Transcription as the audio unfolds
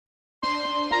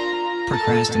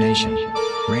Procrastination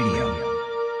Radio.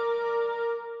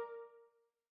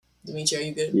 Dimitri, are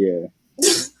you good? Yeah.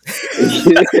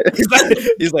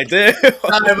 He's like, damn.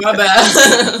 Sorry, my bad.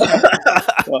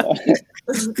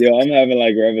 Yo, I'm having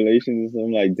like revelations.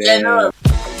 I'm like, damn. Yeah, no.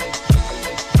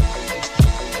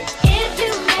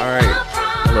 All right.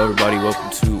 Hello, everybody. Welcome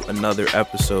to another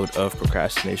episode of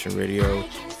Procrastination Radio.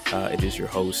 It is your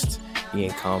host,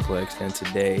 Ian Complex, and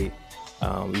today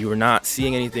you are not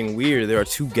seeing anything weird. There are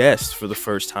two guests for the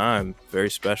first time, very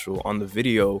special, on the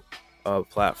video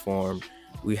platform.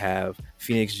 We have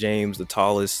Phoenix James, the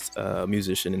tallest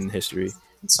musician in history,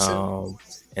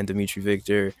 and Dimitri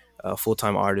Victor,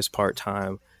 full-time artist,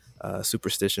 part-time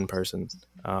superstition person.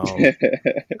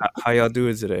 How y'all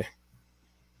doing today?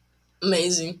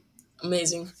 Amazing. I'm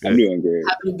doing great.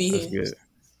 Happy to be here.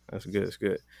 That's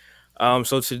good.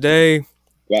 So today,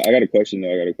 well, I got a question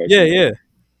though. Yeah.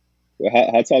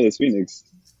 Well, how tall is Phoenix?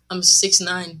 I'm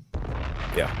 6'9".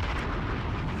 Yeah.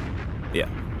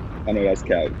 I know that's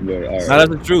cap, but all right. No,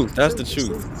 that's the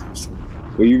truth.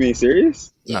 Well, you being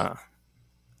serious? Nah.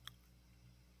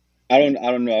 I don't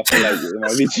know. I feel like it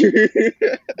might be true.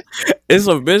 It's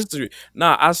a mystery.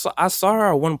 Nah, I saw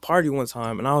her at one party one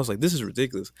time, and I was like, "This is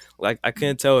ridiculous." Like, I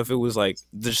couldn't tell if it was like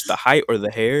just the height or the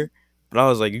hair, but I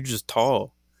was like, "You just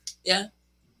tall." Yeah,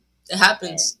 it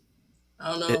happens.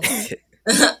 I don't know.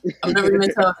 I'm never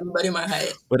gonna tell anybody my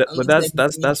height. But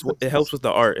that's what it helps with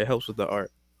the art. It helps with the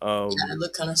art. Yeah, it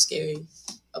looked kind of scary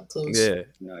up close. Yeah,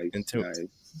 Nice.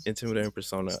 intimidating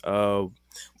persona.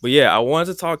 But yeah, I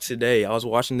wanted to talk today. I was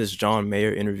watching this John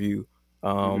Mayer interview.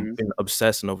 Been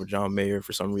obsessing over John Mayer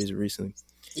for some reason recently.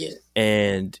 Yeah,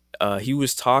 and he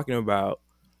was talking about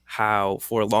how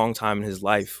for a long time in his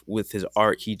life with his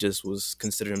art, he just was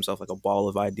considered himself like a ball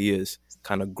of ideas,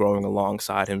 kind of growing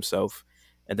alongside himself.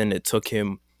 And then it took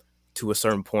him to a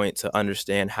certain point to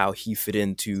understand how he fit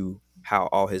into how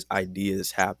all his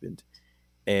ideas happened.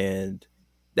 And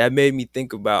that made me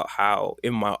think about how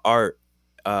in my art,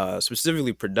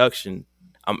 specifically production,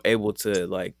 I'm able to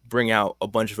like bring out a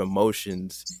bunch of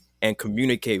emotions and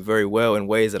communicate very well in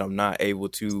ways that I'm not able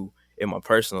to in my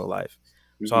personal life.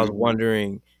 So I was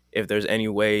wondering if there's any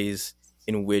ways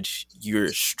in which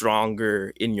you're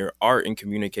stronger in your art and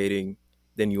communicating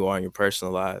than you are in your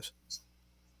personal lives.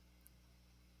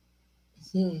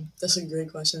 that's a great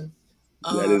question.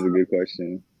 That is a good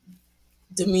question.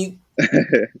 Demi,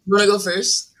 you want to go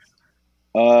first?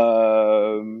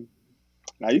 Now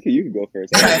you can go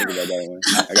first. I gotta think about that one.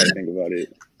 I gotta think about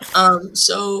it.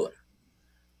 So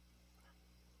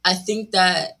I think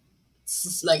that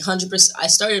like 100%, I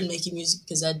started making music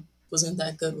because I wasn't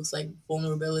that good with like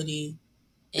vulnerability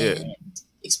and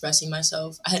expressing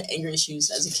myself. I had anger issues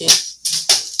as a kid.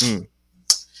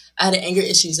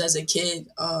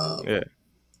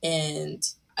 And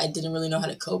I didn't really know how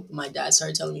to cope. My dad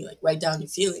started telling me like, write down your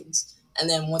feelings. And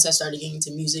then once I started getting into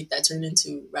music, that turned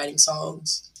into writing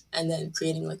songs and then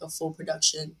creating like a full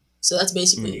production. So that's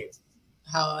basically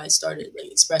how I started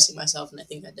like expressing myself. And I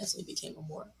think I definitely became a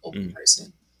more open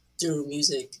person through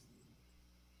music.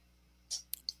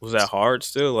 Was that hard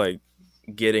still, like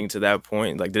getting to that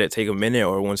point? Like, did it take a minute,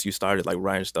 or once you started like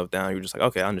writing stuff down, you were just like,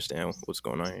 okay, I understand what's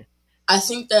going on here? I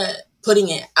think that putting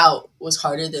it out was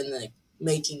harder than like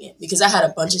making it, because I had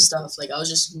a bunch of stuff. Like I was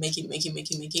just making, but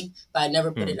I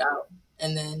never put it out.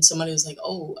 And then somebody was like,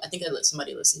 oh, I think I let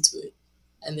somebody listen to it.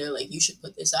 And they're like, you should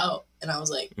put this out. And I was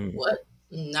like, what?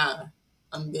 Nah,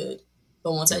 I'm good.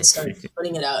 But once I started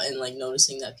putting it out and like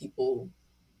noticing that people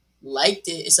liked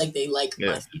it, it's like they like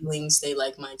my feelings, they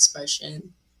like my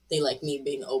expression, they like me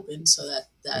being open. So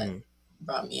that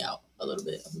brought me out a little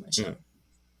bit of myself.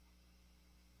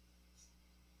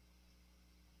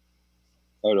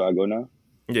 Oh, do I go now?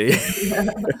 Yeah.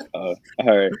 All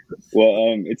right.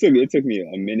 Well, it took me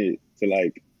a minute to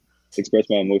like express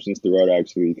my emotions throughout,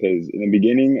 actually, because in the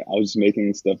beginning I was just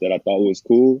making stuff that I thought was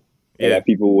cool and that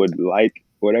people would like,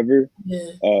 whatever.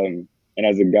 And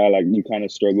as a guy, like you kind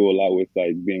of struggle a lot with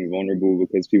like being vulnerable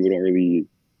because people don't really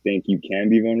think you can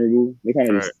be vulnerable. They kind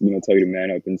of just tell you to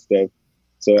man up and stuff.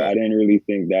 So I didn't really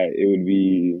think that it would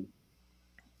be,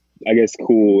 I guess,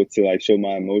 cool to like show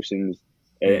my emotions.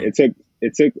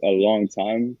 It took a long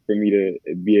time for me to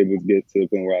be able to get to the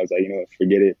point where I was like,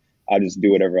 forget it. I'll just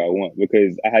do whatever I want,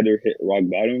 because I had to hit rock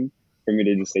bottom for me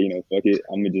to just say, fuck it.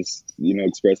 I'm going to just,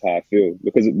 express how I feel.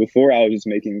 Because before I was just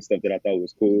making stuff that I thought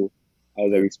was cool. I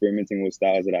was like experimenting with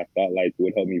styles that I thought like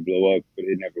would help me blow up, but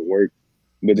it never worked.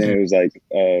 But then it was like,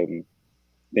 I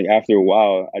think after a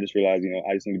while, I just realized,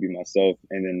 I just need to be myself.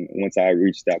 And then once I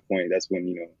reached that point, that's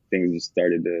when, things just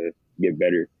started to get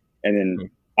better. And then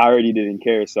I already didn't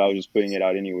care, so I was just putting it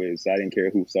out anyways. So I didn't care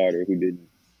who saw it or who didn't.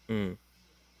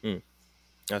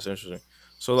 That's interesting.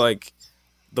 So like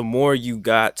the more you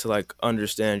got to like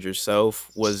understand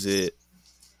yourself, was it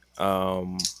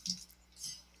um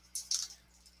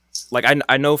like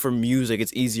I know for music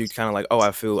it's easier to kind of like, oh,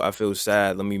 I feel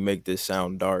sad, let me make this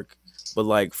sound dark. But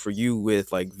like for you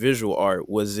with like visual art,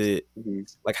 was it Hmm.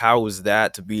 like how was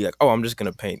that to be like, oh, I'm just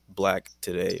gonna paint black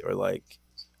today, or like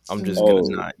I'm just gonna Oh,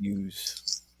 not use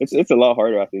it's a lot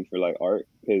harder, I think, for like art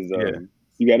because yeah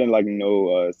you gotta like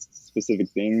know specific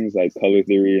things like color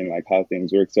theory and like how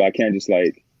things work. So I can't just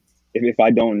like if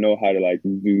I don't know how to like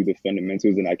do the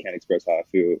fundamentals, then I can't express how I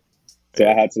feel. So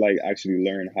I yeah had to like actually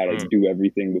learn how to mm, do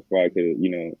everything before I could,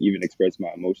 even express my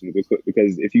emotions.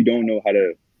 Because if you don't know how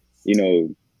to, you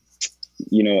know,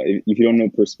 if you don't know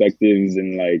perspectives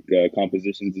and like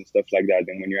compositions and stuff like that,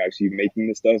 then when you're actually making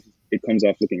the stuff, it comes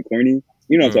off looking corny.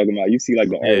 You know what mm, I'm talking about? You see like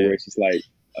the art yeah where it's just like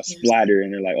a splatter,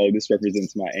 and they're like, "Oh, this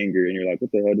represents my anger," and you're like,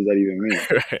 "What the hell does that even mean?"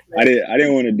 right I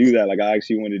didn't want to do that. Like I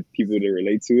actually wanted people to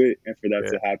relate to it, and for that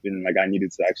yeah to happen, like I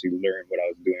needed to actually learn what I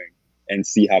was doing and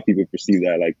see how people perceive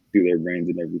that, like through their brains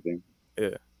and everything.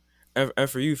 yeah. And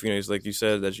for you, Phoenix, like you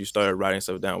said that you started writing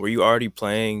stuff down. Were you already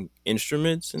playing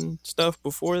instruments and stuff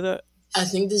before that? I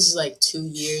think this is like 2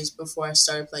 years before I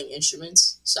started playing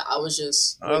instruments. So I was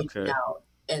just waiting Okay, out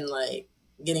and like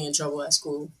getting in trouble at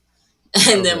school.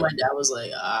 And then okay. my dad was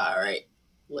like, all right,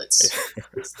 let's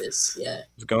fix this. Yeah.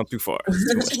 It's gone too far.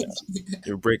 It's too much now.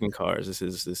 You're breaking cars. This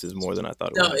is more than I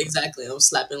thought it No, would be. exactly. I'm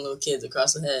slapping little kids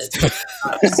across the head.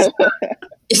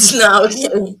 It's not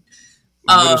okay.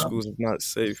 Middle Um, schools is not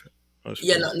safe. That's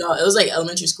yeah, funny. no, it was like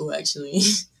elementary school actually.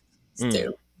 It's Mm.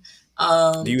 terrible.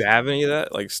 Do Um, you have any of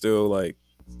that? Like still like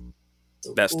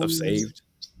that stuff ooh, saved?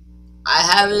 I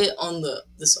have it on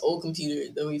this old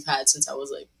computer that we've had since I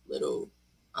was like little.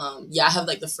 Yeah, I have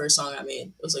like the first song I made.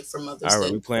 It was like for Mother's All right,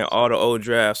 Day. we playing all the old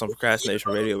drafts on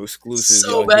Procrastination Radio exclusive.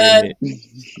 So Y'all getting bad. it?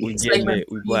 We It's like getting my it.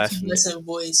 We blasting it. prepubescent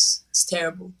voice. It's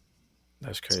terrible.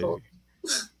 That's So crazy.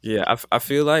 Yeah, I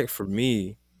feel like for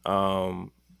me,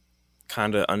 kind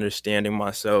of understanding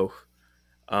myself,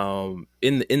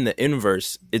 in the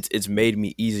inverse, it's made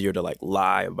me easier to like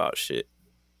lie about shit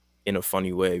in a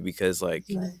funny way because like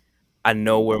right. I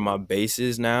know where my base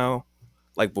is now.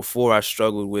 Like before, I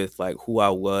struggled with like who I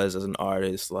was as an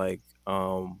artist. Like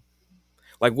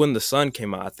when the sun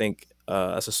came out, I think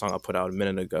that's a song I put out a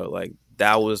minute ago. Like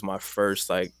that was my first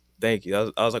like thank you.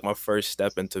 That was like my first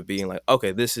step into being like,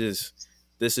 okay, this is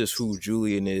who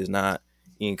Julian is, not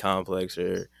Ian Complex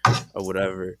or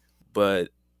whatever. But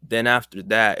then after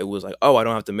that, it was like, oh, I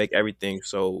don't have to make everything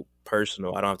so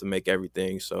personal. I don't have to make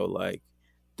everything so like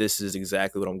this is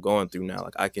exactly what I'm going through now.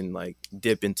 Like I can like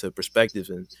dip into perspectives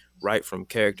and write from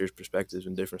characters' perspectives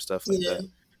and different stuff like Yeah.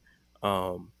 that.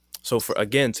 Um, so for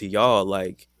again to y'all,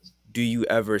 like, do you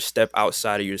ever step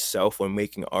outside of yourself when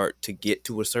making art to get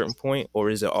to a certain point, or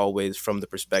is it always from the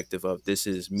perspective of this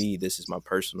is me, this is my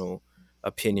personal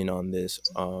opinion on this?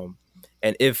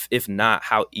 And if not,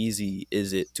 how easy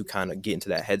is it to kind of get into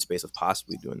that headspace of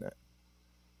possibly doing that?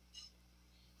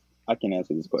 I can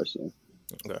answer this question.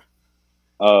 Okay.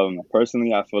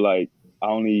 Personally, I feel like I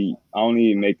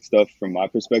only make stuff from my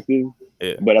perspective,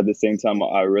 Yeah. but at the same time,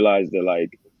 I realize that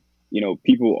like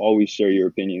people always share your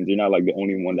opinions. You're not like the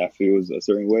only one that feels a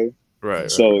certain way.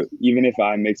 Right. Right. So even if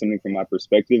I make something from my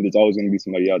perspective, there's always going to be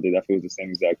somebody out there that feels the same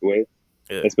exact way.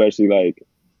 Yeah. Especially like,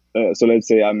 so let's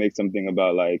say I make something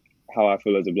about like how I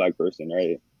feel as a black person,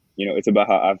 right? It's about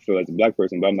how I feel as a black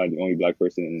person, but I'm not the only black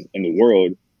person in the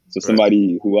world. So Right.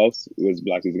 somebody who else was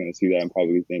black is going to see that and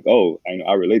probably think, oh,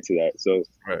 I relate to that. So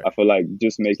Right. I feel like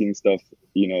just making stuff,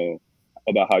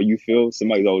 about how you feel,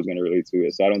 somebody's always going to relate to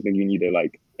it. So I don't think you need to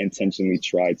like intentionally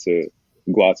try to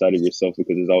go outside of yourself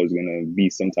because there's always going to be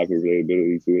some type of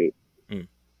relatability to it.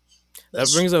 That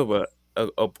That's brings up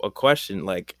a question.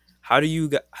 Like, how do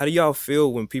y'all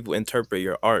feel when people interpret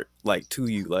your art like to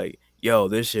you? Like, yo,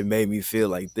 this shit made me feel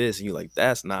like this, and you like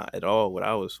that's not at all what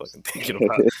I was fucking thinking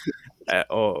about at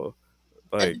all.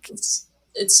 I think Like,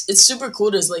 it's super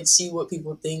cool to like see what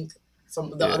people think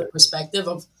from the yeah, other perspective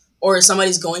of, or if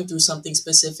somebody's going through something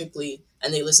specifically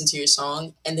and they listen to your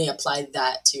song and they apply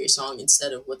that to your song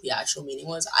instead of what the actual meaning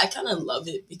was. I kind of love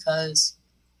it because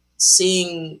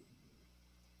seeing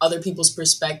other people's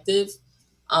perspective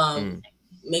mm, um,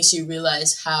 makes you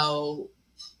realize how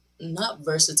not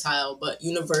versatile but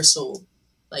universal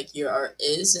like your art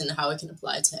is and how it can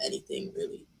apply to anything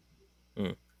really.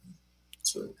 mm.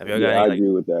 It's really Have cool. y'all got Yeah, any I like agree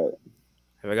with that.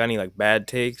 have I got any like bad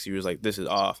takes? You was like, this is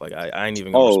off. Like, I ain't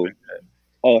even gonna Oh, respect that.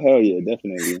 oh, hell yeah,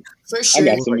 definitely. For I sure.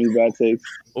 got What was so like many bad takes.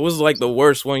 what was like the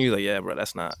worst one? You like, yeah, bro,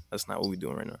 that's not what we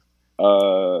doing right now.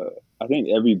 I think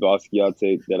every Basquiat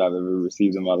take that I've ever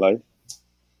received in my life,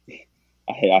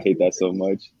 I hate that so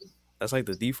much. That's like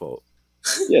the default.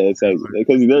 Yeah, it's like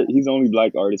because he's the only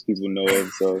black artist people know of.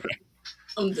 So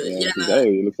I'm good. yeah, Yeah, it's nah, like, oh,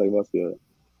 it looks like Basquiat.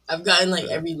 I've gotten like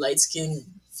every light skinned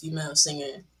female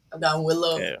singer. I've gotten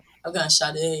Willow. Yeah. I've gotten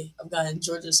Sade. I've gotten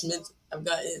Georgia Smith. I've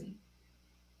gotten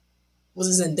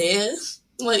was it Zendaya?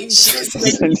 Like she was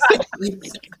making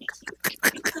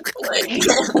like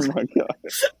Oh my god,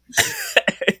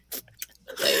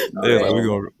 They're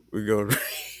like, we go.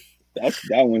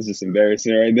 that one's just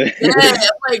embarrassing right there. yeah, I'm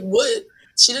like what?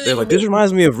 She didn't They're even like, this make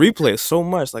reminds me of Replay so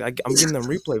much. Like I'm getting them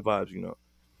Replay vibes, you know.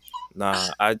 Nah,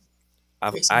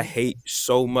 I hate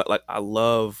so much. Like I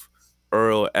love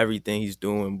Earl, everything he's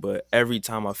doing, but every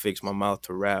time I fix my mouth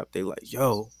to rap, they like,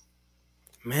 yo,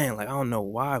 man, like I don't know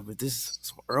why, but this is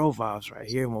some Earl vibes right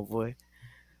here, my boy.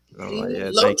 And I'm like, yeah,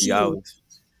 low thank key. you.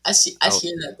 I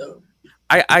hear that though.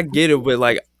 I get it, but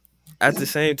like at the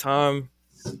same time,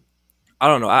 I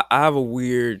don't know. I have a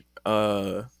weird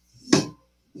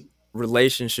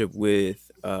relationship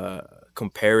with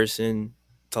comparison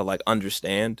to like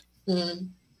understand. Mm-hmm.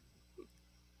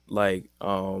 Like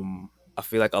I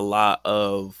feel like a lot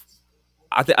of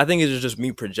I think it's just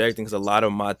me projecting because a lot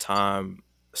of my time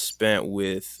spent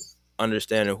with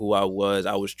understanding who I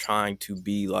was trying to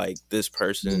be like this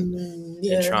person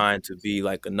and trying to be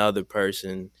like another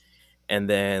person, and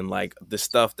then like the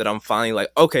stuff that I'm finally like,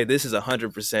 okay, this is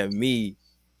 100% me.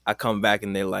 I come back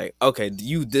and they're like, okay,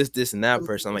 you this and that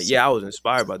person. I'm like, yeah, I was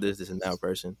inspired by this and that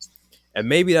person, and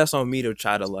maybe that's on me to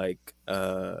try to like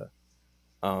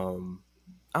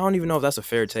I don't even know if that's a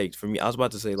fair take for me. I was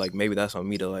about to say like maybe that's on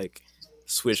me to like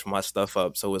switch my stuff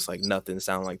up so it's like nothing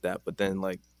sound like that, but then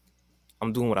like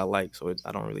I'm doing what I like, so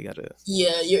I don't really gotta.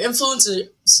 Yeah, your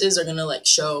influences are gonna like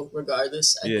show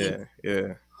regardless. I think.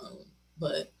 Yeah.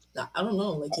 But I don't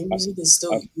know. Like your music is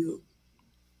still you.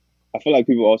 I feel like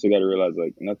people also got to realize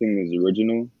like nothing is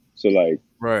original. So like,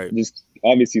 right, just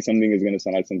obviously something is gonna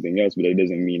sound like something else, but it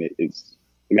doesn't mean it's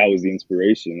that was the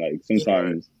inspiration. Like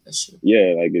sometimes,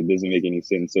 yeah, like it doesn't make any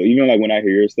sense. So even like when I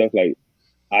hear your stuff, like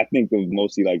I think of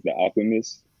mostly like the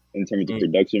Alchemist in terms of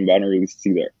production, but I don't really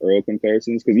see the Earl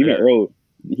comparisons because even Earl,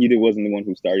 wasn't the one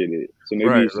who started it. So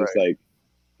maybe it's just like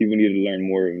people need to learn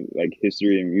more like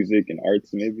history and music and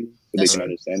arts maybe so they can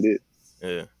understand it.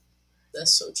 Yeah,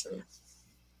 that's so true.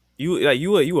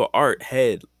 You a art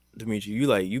head, Dimitri.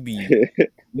 You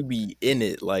be in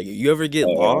it. Like you ever get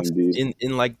lost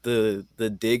in like the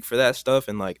dig for that stuff,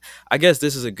 and like I guess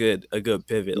this is a good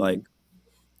pivot. Like,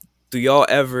 do y'all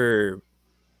ever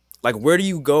like where do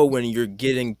you go when you're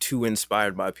getting too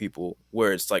inspired by people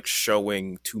where it's like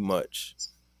showing too much?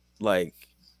 Like,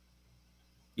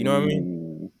 you know what I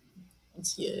mean?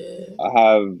 Yeah.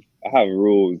 I have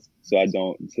rules so that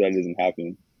doesn't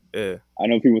happen. Yeah. I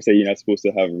know people say you're not supposed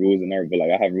to have rules in art, but like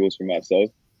I have rules for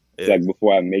myself. Yeah. So like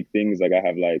before I make things, like I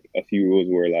have like a few rules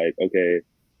where like, okay,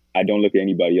 I don't look at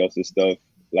anybody else's stuff.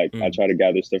 Like I try to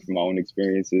gather stuff from my own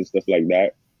experiences, stuff like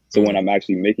that. So when I'm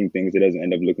actually making things, it doesn't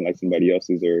end up looking like somebody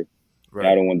else's, or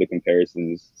I don't want the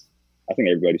comparisons. I think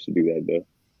everybody should do that though.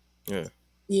 Yeah.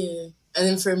 Yeah. And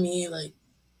then for me, like,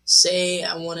 say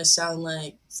I want to sound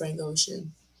like Frank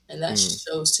Ocean and that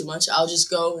shows too much, I'll just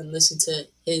go and listen to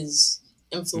his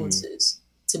influences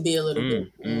to be a little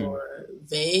bit more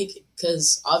vague,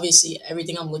 because obviously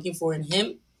everything I'm looking for in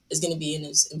him is going to be in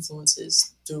his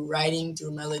influences through writing,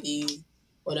 through melody,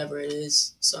 whatever it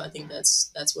is. So I think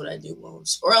that's what I do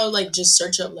most. Or I'll like just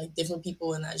search up like different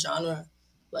people in that genre,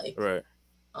 like or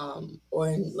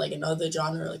in like another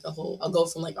genre, like I'll go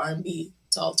from like R&B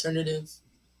to alternative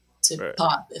to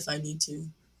pop if I need to.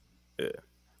 Yeah.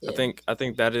 I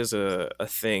think that is a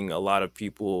thing a lot of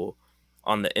people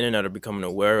on the internet are becoming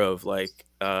aware of, like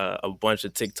a bunch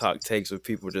of TikTok takes of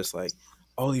people just like,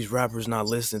 all these rappers not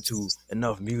listening to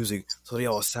enough music, so they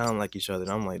all sound like each other.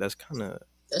 And I'm like, that's kind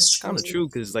of true,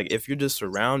 because like if you're just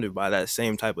surrounded by that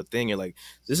same type of thing, you're like,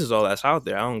 this is all that's out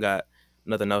there. I don't got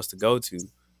nothing else to go to.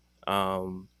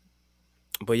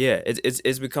 But yeah,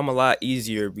 it's become a lot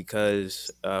easier because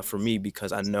for me,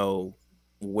 because I know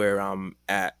where I'm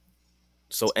at.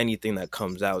 So anything that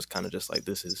comes out is kind of just like,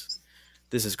 this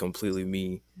is completely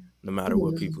me, no matter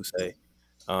what people say.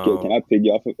 Can I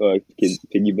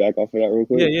piggyback off of that real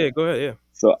quick? Yeah, go ahead. Yeah.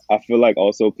 So I feel like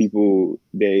also people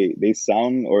they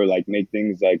sound or like make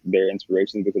things like their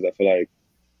inspirations, because I feel like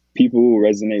people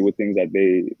resonate with things that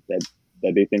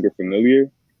they think are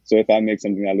familiar. So if I make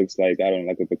something that looks like, I don't know,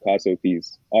 like a Picasso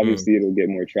piece, obviously it'll get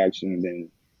more traction than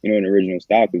an original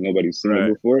style because nobody's seen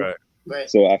it before. Right.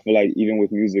 So I feel like even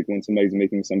with music, when somebody's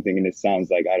making something and it sounds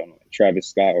like, I don't know, Travis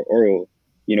Scott or Earl,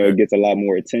 it gets a lot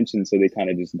more attention. So they kind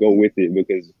of just go with it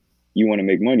because you want to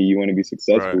make money, you want to be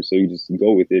successful, Right. so you just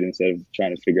go with it instead of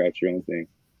trying to figure out your own thing.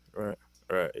 Right.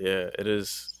 Right. Yeah. It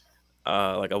is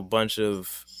like a bunch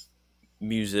of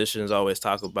musicians always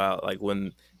talk about like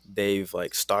when they've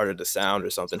like started a sound or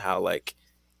something, how like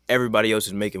everybody else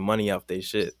is making money off their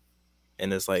shit,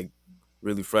 and it's like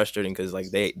really frustrating because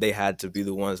like they had to be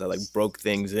the ones that like broke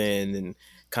things in and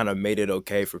kind of made it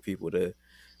okay for people to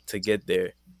get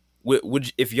there.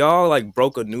 If y'all like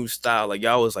broke a new style, like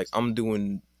y'all was like, I'm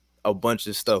doing a bunch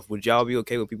of stuff, would y'all be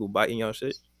okay with people biting y'all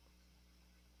shit?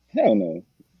 Hell no.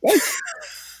 What?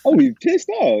 I'll be pissed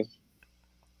off.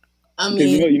 I Because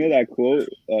mean, you know that quote,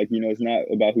 like, it's not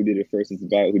about who did it first, it's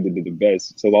about who did it the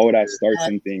best. So why would I start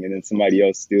something and then somebody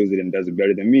else steals it and does it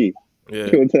better than me? Yeah.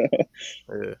 What the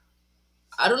hell? Yeah.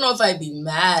 I don't know if I'd be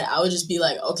mad. I would just be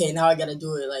like, okay, now I gotta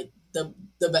do it like the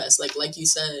best. Like you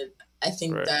said, I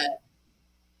think Right. that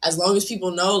as long as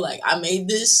people know, like, I made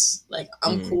this, like,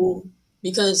 I'm cool.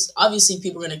 Because obviously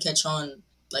people are gonna catch on,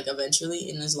 like,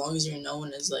 eventually. And as long as you're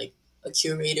known as like a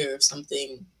curator of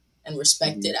something and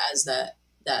respected as that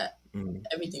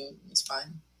everything is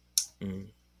fine.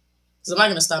 Because I'm not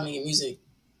gonna stop making music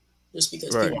just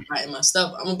because Right. people are writing my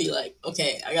stuff. I'm gonna be like,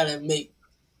 okay, I gotta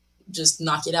just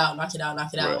knock it out.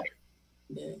 Right.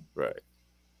 Yeah. Right.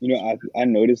 I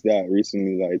noticed that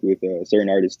recently, like with certain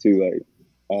artists too,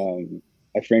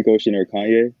 like Frank Ocean or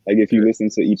Kanye. Like if you listen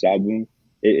to each album,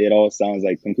 it all sounds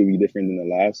like completely different than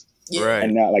the last. Yeah. Right.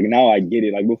 And now I get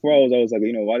it. Like before, I was always like,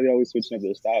 why are they always switching up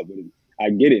their style? But I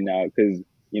get it now because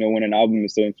when an album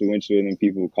is so influential and then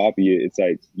people copy it, it's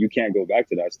like you can't go back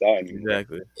to that style anymore.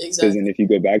 Exactly. Because then if you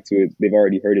go back to it, they've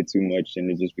already heard it too much and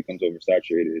it just becomes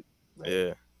oversaturated.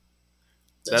 Yeah.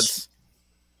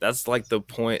 That's like the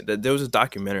point. That there was a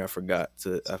documentary I forget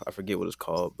what it's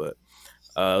called, but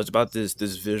it was about this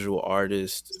visual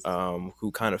artist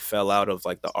who kind of fell out of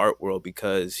like the art world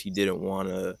because he didn't want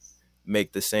to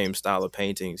make the same style of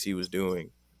paintings he was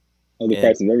doing. Oh, the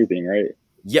price of everything, right?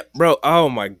 Yep, bro. Oh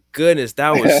my goodness,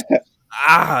 that was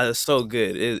it's so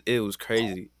good. It was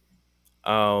crazy.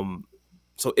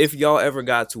 So if y'all ever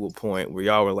got to a point where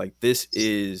y'all were like, this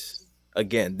is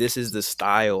the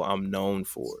style I'm known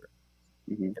for,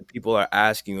 and people are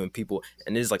asking you,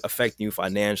 and it's like affecting you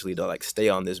financially to like stay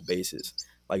on this basis.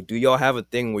 Like, do y'all have a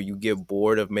thing where you get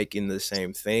bored of making the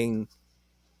same thing?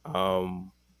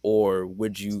 Or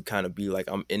would you kind of be like,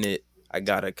 I'm in it, I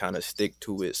gotta kind of stick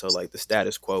to it, so like the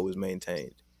status quo is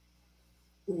maintained?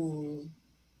 Ooh.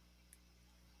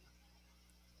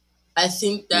 I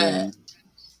think that.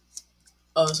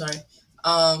 Oh, sorry.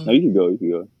 No, you can go.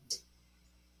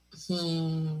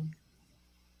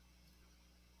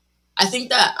 I think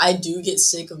that I do get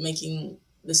sick of making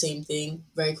the same thing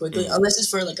very quickly, unless it's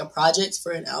for like a project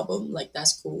for an album. Like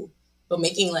that's cool, but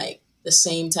making like the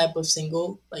same type of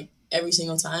single like every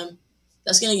single time,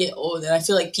 that's gonna get old. And I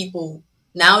feel like people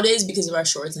nowadays, because of our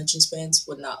short attention spans,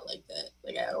 would not like that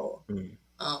like at all.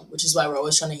 Which is why we're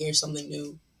always trying to hear something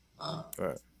new.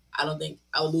 Right. I don't think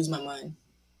I would lose my mind.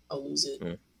 I'll lose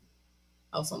it.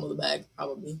 I'll fumble the bag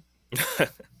probably.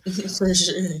 For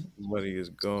sure. Money is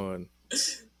gone.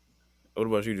 What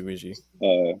about you, Dimitri?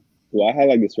 Well, I had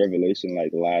like this revelation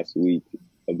like last week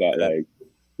about like,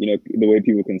 the way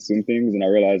people consume things. And I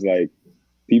realized like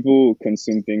people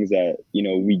consume things that,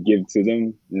 we give to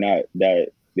them, not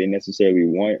that they necessarily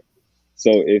want.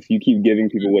 So if you keep giving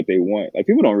people what they want, like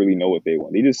people don't really know what they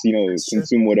want. They just,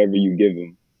 consume whatever you give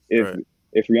them.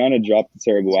 If Rihanna dropped a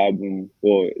terrible album,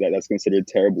 or that's considered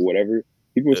terrible, whatever,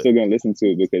 people are still going to listen to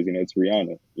it because, it's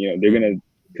Rihanna. They're going to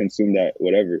consume that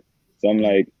whatever. So I'm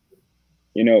like,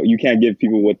 you can't give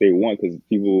people what they want because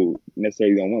people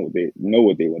necessarily don't want what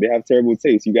they want. They have terrible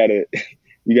taste. You gotta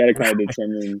kind of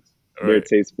determine their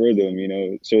taste for them.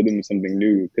 Show them something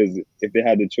new. Because if they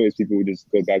had the choice, people would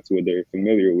just go back to what they're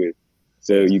familiar with.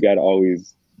 So you gotta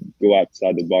always go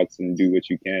outside the box and do what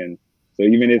you can. So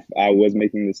even if I was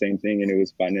making the same thing and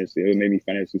it made me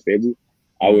financially stable,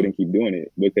 I wouldn't keep doing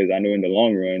it because I know in the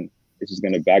long run it's just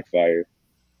gonna backfire.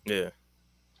 Yeah.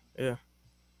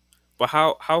 But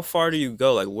how far do you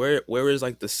go? Like where is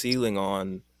like the ceiling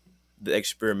on the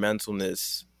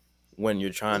experimentalness when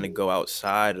you're trying to go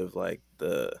outside of like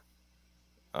the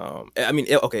I mean,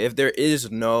 okay, if there is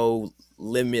no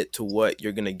limit to what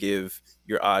you're gonna give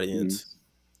your audience,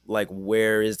 like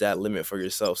where is that limit for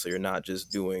yourself so you're not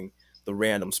just doing the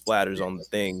random splatters on the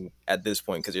thing at this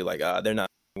point because you're like, they're not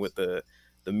with the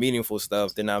meaningful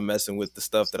stuff, they're not messing with the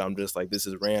stuff that I'm just like, this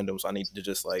is random, so I need to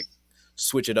just like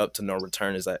switch it up to no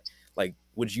return. Is that like,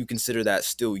 would you consider that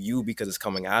still you because it's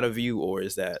coming out of you, or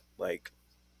is that like?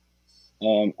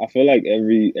 I feel like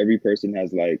every person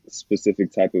has like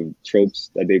specific type of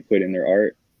tropes that they put in their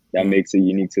art that makes it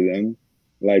unique to them.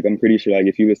 Like I'm pretty sure like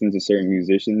if you listen to certain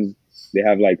musicians, they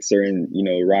have like certain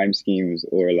rhyme schemes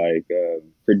or like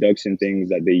production things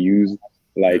that they use.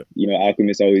 Yeah. Like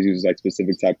Alchemist always uses like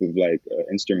specific type of like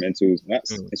instrumentals, not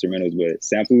instrumentals, but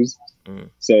samples.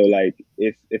 So like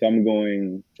if I'm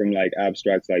going from like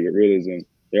abstract to like realism,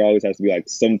 there always has to be like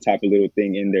some type of little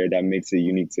thing in there that makes it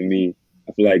unique to me.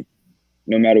 I feel like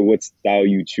no matter what style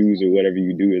you choose or whatever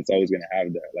you do, it's always gonna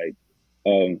have that. Like,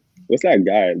 what's that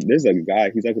guy? There's a guy.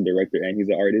 He's like a director and he's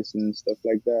an artist and stuff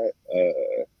like that.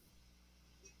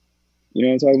 You know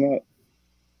what I'm talking about?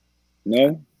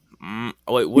 No.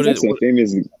 Wait, what he's is like some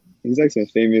famous? He's like some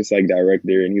famous like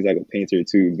director and he's like a painter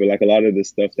too. But like a lot of the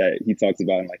stuff that he talks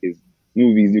about in like his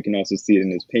movies, you can also see it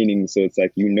in his paintings. So it's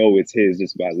like it's his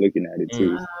just by looking at it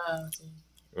too.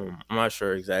 I'm not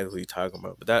sure exactly what you're talking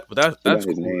about, but that's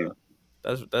his cool. name.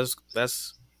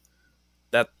 That's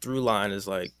that through line is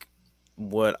like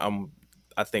what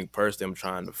I think personally I'm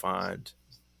trying to find,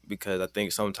 because I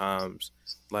think sometimes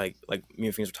like me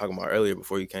and Phoenix were talking about earlier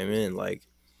before you came in, like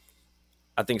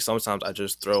I think sometimes I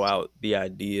just throw out the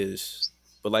ideas,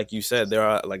 but like you said, there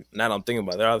are like now that I'm thinking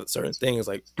about it, there are certain things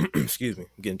like excuse me,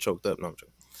 I'm getting choked up. No, I'm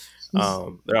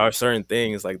joking. There are certain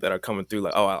things like that are coming through,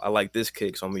 like, oh, I like this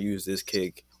kick, so I'm gonna use this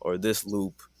kick, or this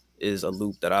loop is a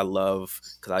loop that I love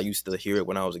because I used to hear it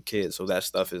when I was a kid. So that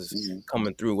stuff is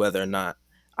coming through whether or not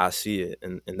I see it,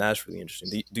 and that's really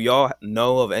interesting. Do y'all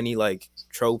know of any like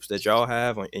tropes that y'all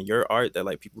have in your art that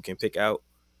like people can pick out?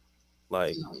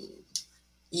 Like,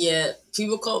 yeah,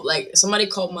 people call like somebody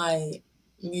called my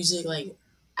music like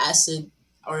acid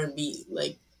R&B.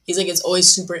 Like he's like it's always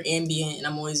super ambient, and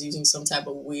I'm always using some type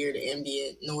of weird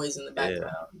ambient noise in the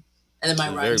background. And then my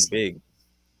it's rhymes,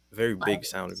 very big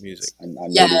sound of music. I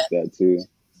noticed that too.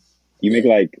 You make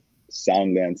like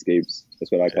sound landscapes.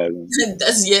 That's what I call them.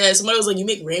 That's Somebody was like, "You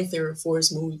make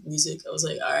rainforest music." I was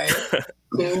like, "All right,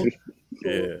 cool."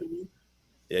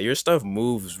 Yeah, your stuff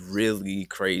moves really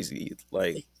crazy.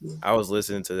 Like I was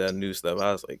listening to that new stuff.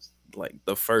 I was like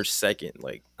the first second,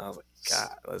 like I was like,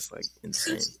 God, that's like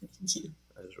insane.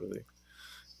 That's really,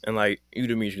 and like you,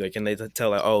 Dimitri, like can they tell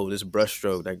like, oh, this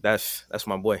brushstroke, like that's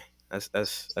my boy.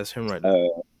 That's him right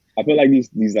now. I put like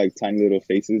these like tiny little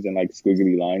faces and like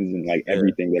squiggly lines and like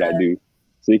everything that I do,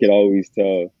 so you can always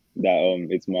tell that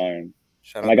it's mine.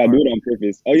 Like I do it on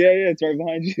purpose. Oh yeah, it's right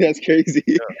behind you. That's crazy.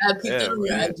 I peeked it on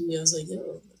your IG. I was like,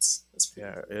 yo, that's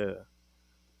pretty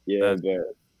yeah.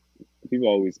 But people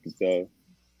always can tell.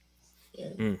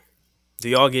 Yeah. Do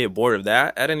y'all get bored of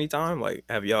that at any time? Like,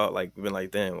 have y'all like been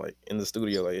like, damn, like in the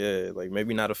studio, like like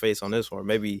maybe not a face on this one,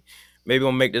 maybe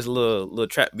I'll make this little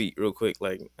trap beat real quick.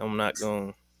 Like I'm not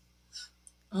going.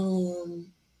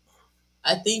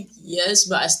 I think yes,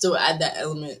 but I still add that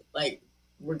element like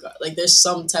there's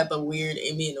some type of weird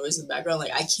ambient noise in the background.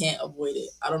 Like I can't avoid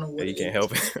it. I don't know what you can't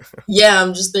help it.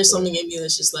 Yeah, there's something in me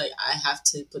that's just like I have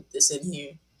to put this in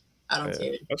here. I don't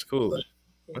care. That's cool.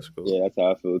 That's cool. Yeah, that's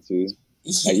how I feel too.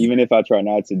 Like, even if I try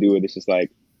not to do it, it's just like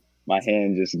my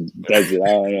hand just does it. I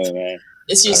don't know, man.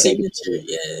 It's your signature,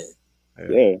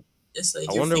 yeah. It's like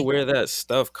I wonder where that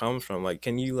stuff comes from. Like,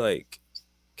 can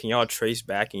y'all trace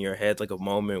back in your head like a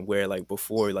moment where like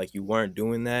before like you weren't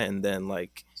doing that, and then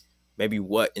like maybe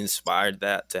what inspired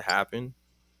that to happen?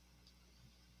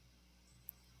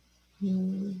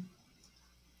 I'm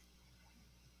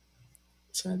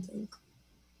trying to think.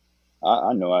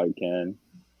 I know I can.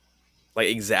 Like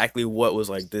exactly what was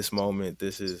like this moment?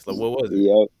 This is like what was it?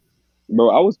 Yeah, bro,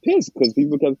 I was pissed because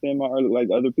people kept saying my art looked like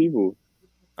other people,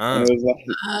 and it was like,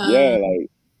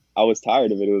 like I was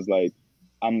tired of it. It was like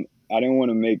I didn't want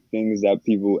to make things that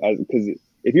people because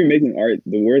if you're making art,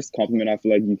 the worst compliment I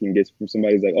feel like you can get from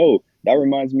somebody is like, oh, that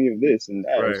reminds me of this and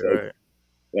that. Right.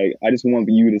 Like I just want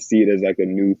you to see it as like a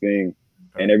new thing,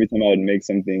 and every time I would make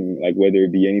something, like whether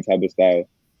it be any type of style,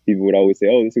 people would always say,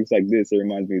 oh, this looks like this, it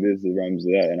reminds me of this, it reminds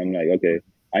me of that. And I'm like, okay,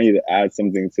 I need to add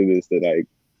something to this that like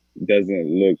doesn't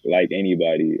look like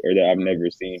anybody or that I've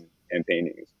never seen in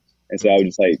paintings. And so I would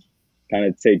just like kind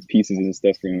of take pieces and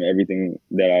stuff from everything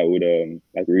that I would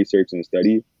like research and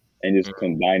study and just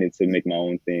combine it to make my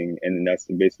own thing. And then that's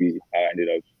basically how I ended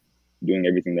up doing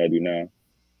everything that I do now.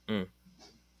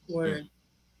 Word.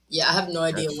 Yeah, I have no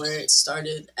idea where it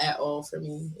started at all for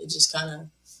me. It just kind of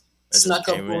snuck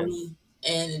up on me,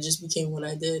 and it just became what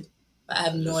I did. I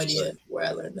have no idea where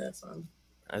I learned that from.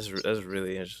 That's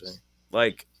really interesting.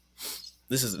 Like,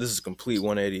 this is complete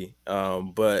 180.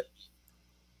 But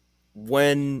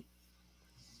when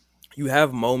you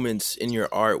have moments in your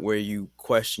art where you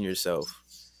question yourself,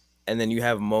 and then you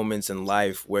have moments in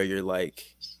life where you're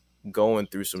like going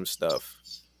through some stuff,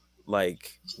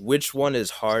 like which one is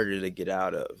harder to get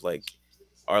out of? Like,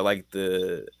 are like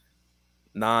the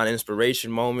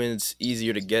non-inspiration moments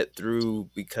easier to get through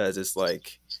because it's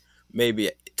like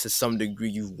maybe to some degree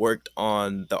you've worked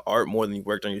on the art more than you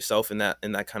worked on yourself in that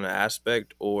kind of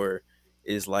aspect, or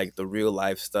is like the real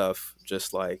life stuff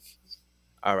just like,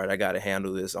 all right, I got to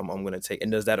handle this. I'm gonna take.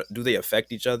 And do they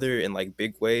affect each other in like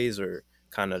big ways, or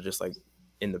kind of just like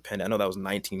independent? I know that was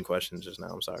 19 questions just now.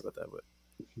 I'm sorry about that, but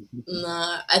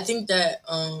Nah, I think that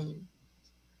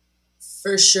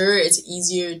for sure it's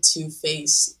easier to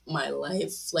face my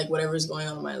life, like whatever's going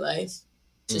on in my life,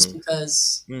 just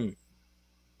because Mm.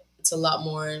 it's a lot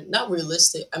more not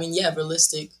realistic. I mean, yeah,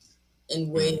 realistic in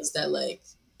ways that like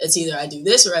it's either I do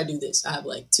this or I do this. I have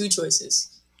like two choices.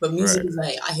 But music Right. is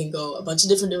like I can go a bunch of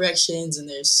different directions and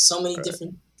there's so many Right.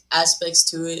 different aspects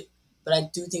to it. But I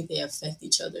do think they affect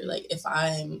each other. Like if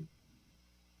I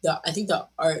think the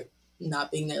art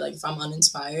not being there, like if I'm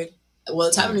uninspired, well,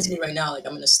 it's happening to me right now. Like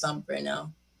I'm in a slump right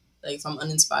now. Like if I'm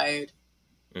uninspired,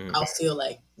 Mhm. I'll feel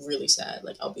like really sad.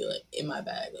 Like I'll be like in my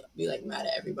bag. Like, I'll be like mad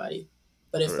at everybody.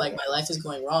 But if Right. like my life is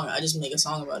going wrong, I just make a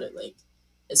song about it. Like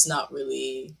it's not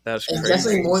really. That's It's crazy.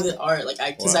 definitely more than art. Like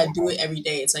because Wow. I do it every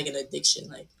day. It's like an addiction.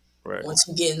 Like Right. once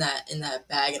you get in that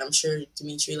bag, and I'm sure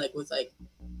Dimitri, like with like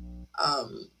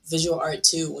visual art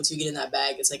too. Once you get in that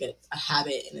bag, it's like a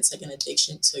habit and it's like an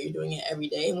addiction. So you're doing it every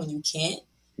day. And when you can't,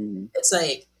 Mhm. it's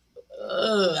like,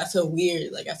 I feel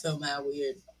weird. Like I feel mad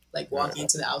weird. Like Right. walking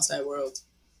into the outside world.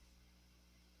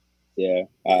 Yeah,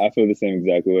 I feel the same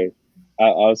exact way. I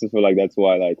also feel like that's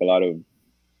why like a lot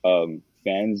of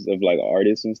fans of like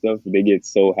artists and stuff, they get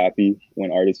so happy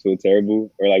when artists feel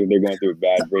terrible or like they're going through a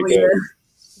bad Oh, breakup.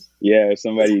 Yeah, if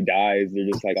somebody dies, they're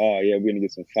just like, oh yeah, we're gonna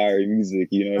get some fire music.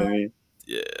 You know what I mean?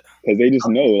 Yeah. Because they just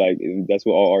know like that's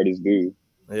what all artists do.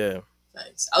 Yeah.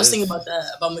 Nice. I was thinking about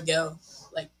that about Miguel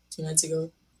like 2 nights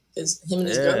ago because him and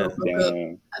his Yeah. girl broke up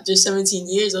Damn. after 17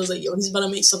 years. I was like, yo, he's about to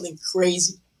make something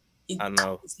crazy. I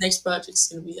know. His next project's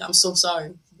gonna be. I'm so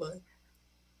sorry, but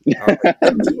No,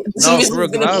 this for real,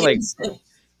 is 'cause gonna I was be like, insane.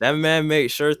 that man made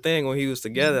sure thing when he was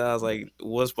together. I was like,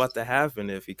 what's about to happen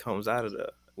if he comes out of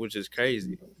that? Which is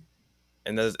crazy.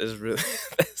 And that's it's really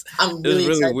I'm it's really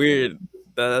really excited. weird.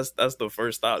 That's the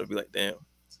first thought to be like, damn.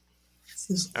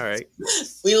 All right.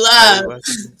 We live.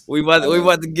 We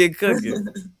about to get cooking.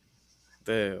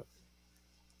 Damn.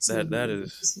 That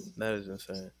is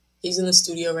insane. He's in the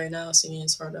studio right now singing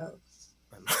his heart out.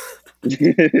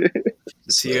 The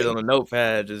tears on the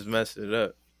notepad just messing it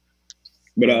up.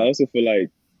 But I also feel like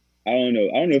I don't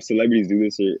know if celebrities do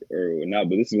this or not,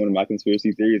 but this is one of my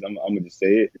conspiracy theories. I'm gonna just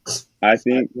say it. I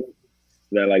think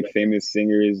that like famous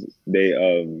singers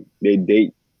they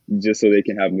date just so they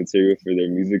can have material for their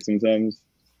music sometimes.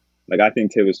 Like I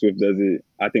think Taylor Swift does it.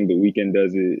 I think The Weeknd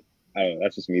does it. I don't know.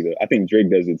 That's just me though. I think Drake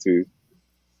does it too.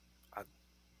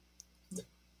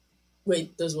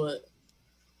 Wait, does what?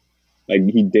 Like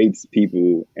he dates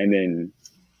people and then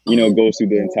goes through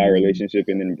the entire relationship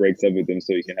and then breaks up with them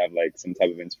so he can have like some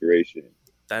type of inspiration.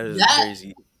 That is That-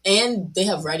 crazy. And they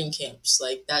have writing camps.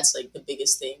 Like that's like the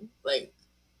biggest thing. Like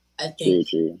I True, think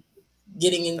true.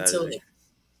 getting That into is- like,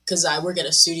 because I work at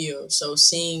a studio, so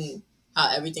seeing how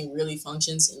everything really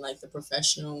functions in like the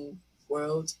professional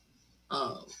world,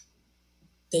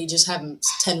 they just have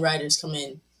 10 writers come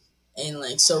in, and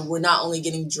like so we're not only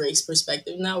getting Drake's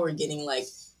perspective now, we're getting like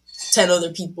 10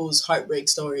 other people's heartbreak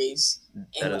stories That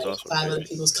and is like also 5 other crazy.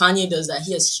 people's. Kanye does that.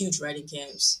 He has huge writing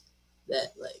camps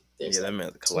that like there's Yeah, that like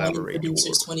man 20 collaborate.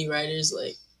 producers, 20 writers.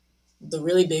 Like the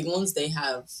really big ones, they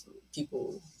have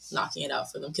people knocking it out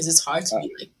for them because it's hard to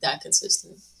be like that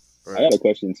consistent. I got a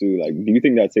question too. Like, do you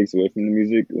think that takes away from the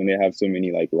music when they have so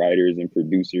many like writers and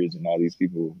producers and all these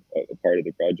people a part of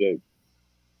the project?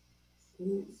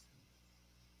 Ooh.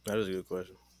 That is a good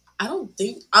question. I don't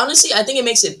think honestly. I think it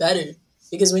makes it better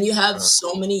because when you have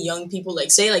so many young people,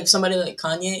 like say like somebody like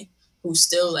Kanye, who's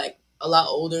still like a lot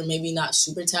older, maybe not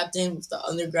super tapped in with the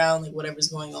underground, like whatever's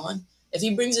going on. If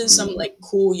he brings in some like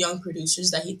cool young producers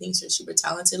that he thinks are super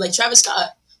talented, like Travis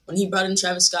Scott, when he brought in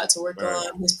Travis Scott to work Right.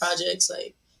 on his projects,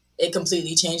 like it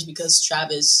completely changed because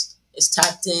Travis is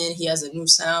tapped in. He has a new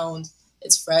sound.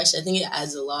 It's fresh. I think it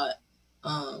adds a lot.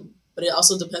 But it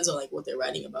also depends on like what they're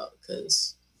writing about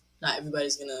because not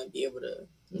everybody's gonna be able to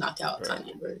knock out Right.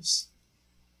 Kanye verse.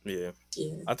 Yeah.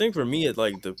 Yeah. I think for me it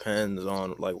like depends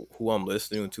on like who I'm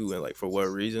listening to and like for what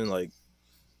reason. Like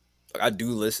I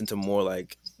do listen to more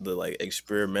like the like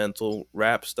experimental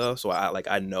rap stuff. So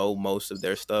I know most of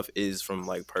their stuff is from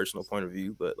like personal point of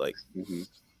view, but like Mhm.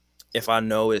 if I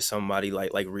know it's somebody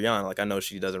like Rihanna, like I know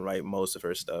she doesn't write most of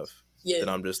her stuff, Yeah. then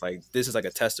I'm just like, this is like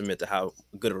a testament to how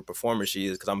good of a performer she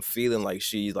is because I'm feeling like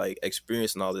she's like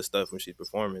experiencing all this stuff when she's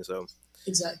performing. So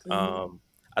Exactly.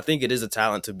 I think it is a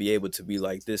talent to be able to be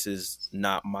like, this is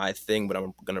not my thing, but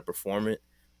I'm gonna perform it.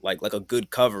 Like a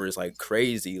good cover is like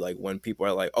crazy. Like when people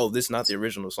are like, "Oh, this is not the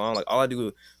original song." Like all I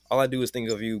do is think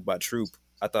of you by Troop.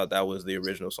 I thought that was the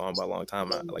original song by a long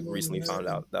time. I like recently found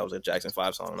out that was a Jackson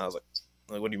 5 song, and I was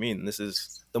like, what do you mean? This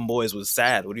is Them Boys was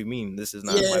sad. What do you mean? This is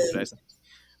not Michael Jackson.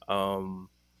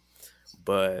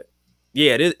 But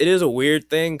yeah, it is a weird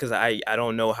thing because I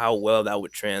don't know how well that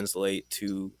would translate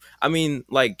to. I mean,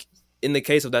 like in the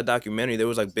case of that documentary, there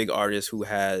was like big artists who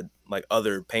had like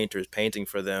other painters painting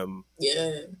for them.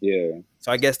 Yeah. Yeah.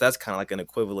 So I guess that's kind of like an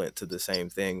equivalent to the same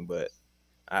thing, but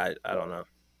I don't know.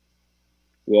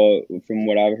 Well, from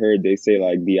what I've heard, they say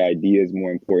like the idea is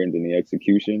more important than the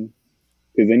execution,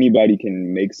 because anybody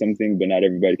can make something, but not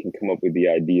everybody can come up with the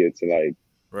idea to like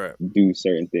Right. do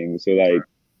certain things. So like,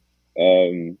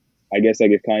 I guess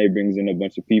like if Kanye brings in a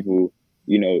bunch of people,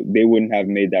 you know, they wouldn't have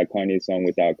made that Kanye song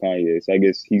without Kanye. So I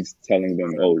guess he's telling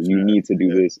them, oh, you need to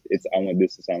do this. I want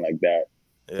this to sound like that.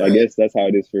 Yeah. So I guess that's how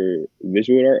it is for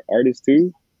visual artists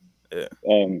too. Yeah.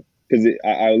 Because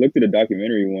I looked at a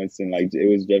documentary once, and like it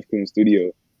was Jeff Koons'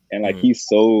 studio, and like he's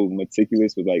so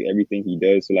meticulous with like everything he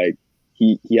does. So like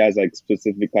he has like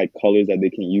specific like colors that they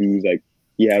can use. Like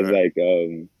he has like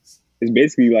it's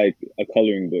basically like a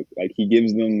coloring book. Like he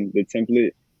gives them the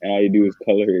template, and all you do is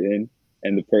color it in.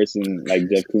 And the person like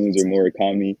Jeff Koons or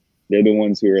Murakami, they're the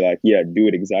ones who are like, yeah, do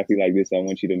it exactly like this. I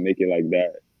want you to make it like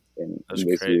that. And That's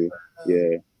basically, crazy.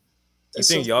 yeah. You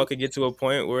think y'all could get to a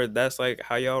point where that's like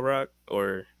how y'all rock,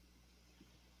 or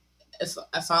if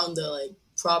I found the like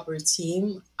proper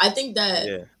team, I think that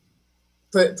yeah,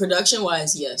 production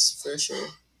wise, yes, for sure.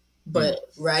 But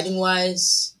writing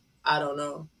wise, I don't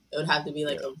know. It would have to be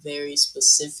like a very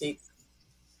specific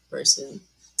person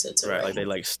to right? write. Like they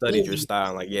like studied your style.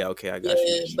 And like, yeah, okay, I got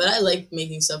you. But I like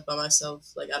making stuff by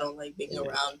myself. Like I don't like being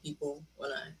around people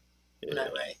when I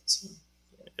write. So.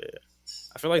 Yeah.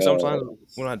 I feel like sometimes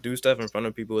when I do stuff in front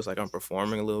of people, it's like I'm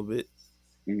performing a little bit.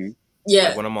 Mm-hmm. Yeah.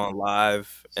 Like when I'm on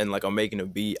live and like I'm making a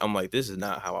beat, I'm like, this is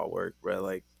not how I work, bro.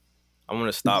 Like I'm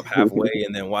gonna stop halfway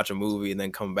and then watch a movie and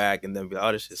then come back and then be like,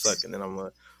 oh, this shit suck, and then I'm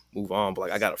gonna move on. But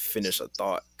like I gotta finish a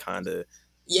thought kind of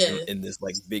in this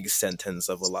like big sentence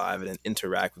of a live and then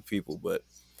interact with people. But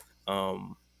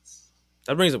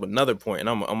that brings up another point, and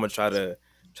I'm gonna try to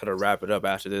wrap it up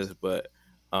after this. But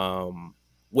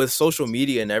with social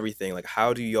media and everything, like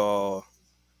how do y'all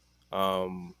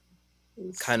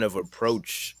kind of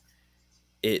approach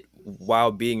it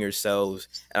while being yourselves?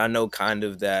 And I know kind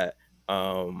of that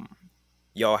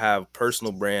y'all have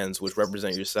personal brands which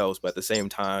represent yourselves, but at the same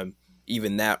time,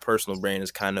 even that personal brand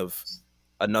is kind of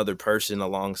another person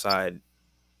alongside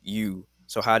you.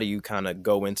 So how do you kind of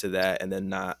go into that and then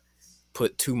not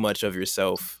put too much of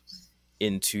yourself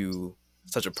into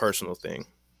such a personal thing?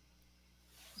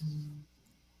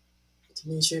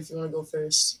 Tanisha, if you want to go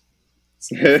first.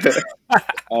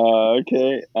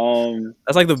 Okay.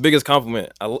 That's like the biggest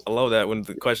compliment. I love that when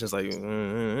the question's like, I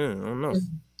don't know.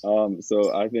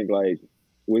 So I think like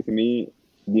with me,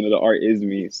 you know, the art is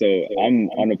me. So I'm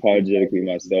unapologetically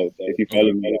myself. If you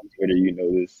follow me on Twitter, you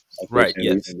know this. Right.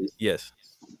 Yes.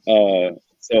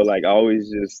 So like I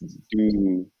always just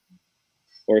do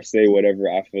or say whatever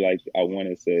I feel like I want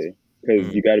to say,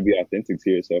 because you got to be authentic to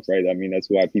yourself, right? I mean, that's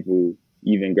why people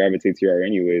even gravitate to your art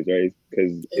anyways, right?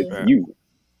 Because it's you.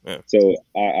 Yeah. So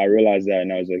I realized that,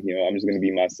 and I was like, you know, I'm just gonna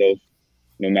be myself,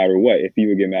 no matter what. If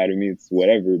people get mad at me, it's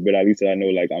whatever. But at least I know,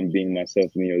 like, I'm being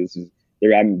myself. And, you know,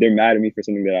 they're mad at me for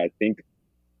something that I think,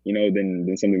 you know,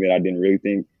 than something that I didn't really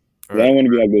think. Right. I don't want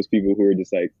to be like those people who are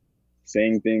just like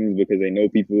saying things because they know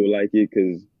people will like it.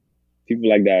 Because people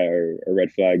like that are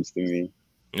red flags to me.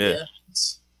 Yeah.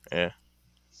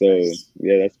 So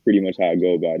yeah, that's pretty much how I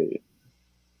go about it.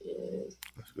 Yeah.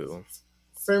 That's a good one.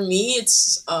 For me,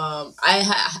 it's I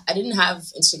didn't have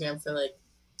Instagram for like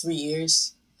 3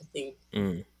 years, I think,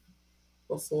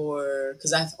 before,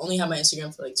 because I've only had my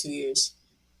Instagram for like 2 years,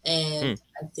 and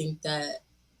I think that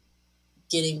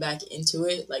getting back into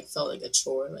it like felt like a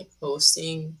chore, like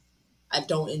posting. I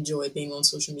don't enjoy being on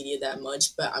social media that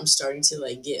much, but I'm starting to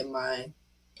like get in my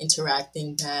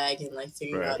interacting bag and like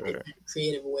figuring out different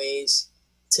creative ways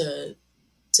to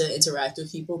interact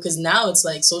with people, because now it's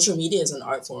like social media is an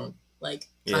art form. Like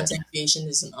content creation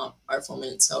is an art form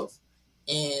in itself.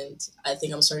 And I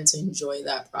think I'm starting to enjoy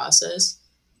that process,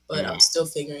 but I'm still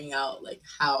figuring out like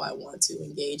how I want to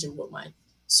engage and what my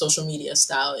social media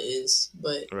style is.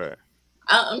 But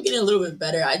I'm getting a little bit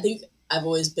better. I think I've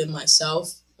always been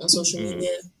myself on social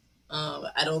media.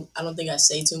 I don't think I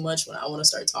say too much when I want to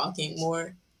start talking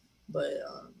more, but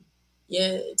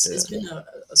it's been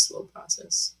a slow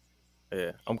process.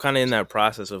 Yeah, I'm kind of in that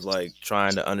process of like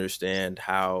trying to understand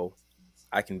how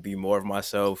I can be more of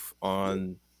myself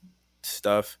on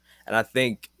stuff. And I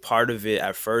think part of it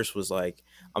at first was like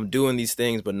I'm doing these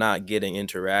things but not getting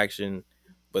interaction.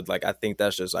 But like I think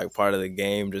that's just like part of the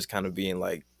game, just kind of being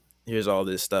like, here's all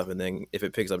this stuff, and then if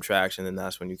it picks up traction, then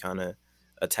that's when you kind of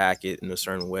attack it in a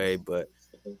certain way. But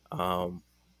um,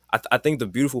 I think the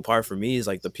beautiful part for me is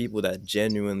like the people that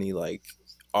genuinely like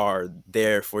are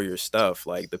there for your stuff,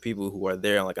 like the people who are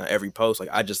there like on every post. Like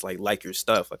I just like your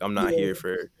stuff. Like I'm not Yeah, here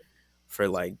for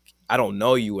like I don't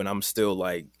know you and I'm still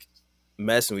like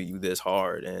messing with you this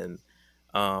hard. And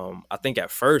I think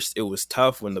at first it was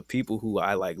tough when the people who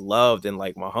I like loved and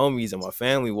like my homies and my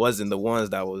family wasn't the ones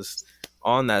that was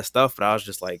on that stuff. But I was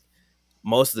just like,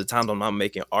 most of the times I'm not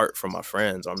making art for my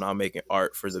friends. I'm not making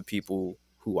art for the people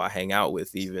who I hang out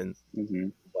with even. Hmm.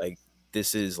 Like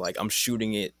this is like I'm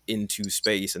shooting it into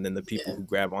space, and then the people yeah, who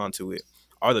grab onto it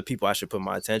are the people I should put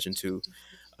my attention to.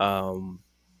 Um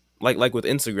like with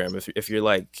Instagram, if you're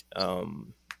like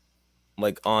on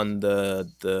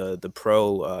the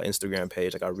pro Instagram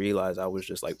page, like I realized I was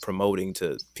just like promoting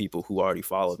to people who already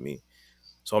followed me.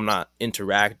 So I'm not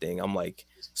interacting. I'm like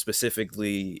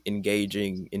specifically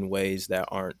engaging in ways that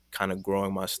aren't kind of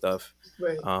growing my stuff.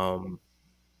 right. Um,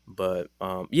 but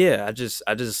yeah, I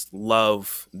just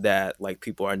love that like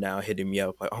people are now hitting me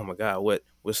up like, oh my god, what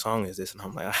song is this? And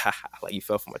I'm like, like you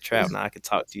fell from a trap. Now I can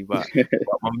talk to you about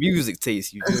my music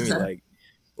taste. You feel me?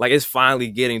 Like it's finally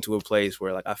getting to a place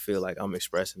where like I feel like I'm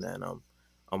expressing that, and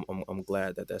I'm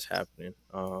glad that that's happening.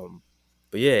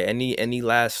 But yeah, any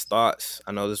last thoughts?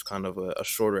 I know this is kind of a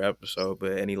shorter episode,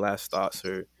 but any last thoughts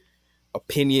or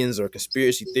opinions or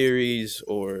conspiracy theories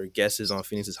or guesses on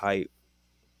Phoenix's hype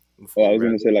before Well, I we was wrap?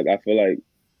 gonna say like I feel like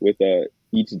with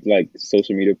each like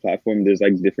social media platform, there's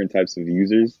like different types of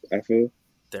users. I feel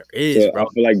There so. is, bro. I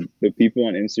feel like the people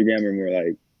on Instagram are more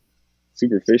like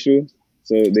superficial,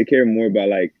 so they care more about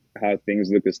like how things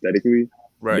look aesthetically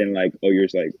Right, than like, oh, you're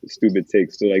just like stupid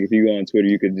takes. So like if you go on Twitter,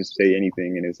 you could just say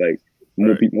anything, and it's like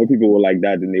right, more people will like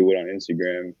that than they would on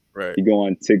Instagram. right, You go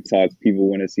on TikTok, people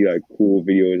want to see like cool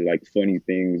videos, like funny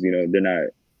things. You know, they're not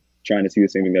trying to see the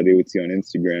same thing that they would see on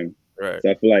Instagram. right, So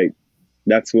I feel like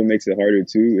that's what makes it harder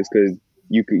too, is because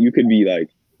you could be like,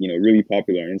 really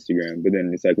popular on Instagram, but then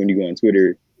it's like when you go on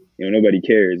Twitter, nobody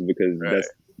cares because right,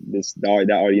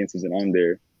 that audience isn't on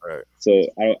there. right. So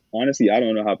I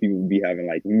don't know how people be having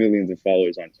like millions of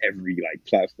followers on every like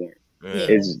platform. Yeah,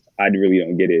 Yeah, I really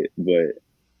don't get it, but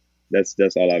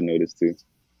that's all I've noticed too.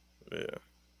 yeah.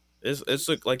 It's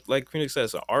like Phoenix said,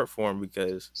 it's an art form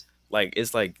because like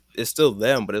it's still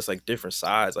them, but it's like different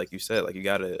sides. Like you said, like you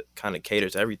gotta kind of cater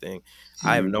to everything.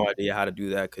 I have Hmm. no idea how to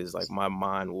do that because like my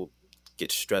mind will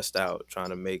get stressed out trying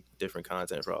to make different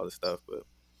content for all this stuff. But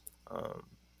um,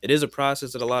 it is a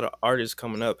process that a lot of artists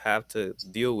coming up have to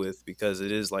deal with because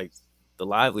it is like the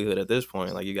livelihood at this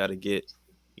point. Like you got to get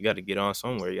on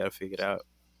somewhere. You got to figure it out.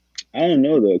 I don't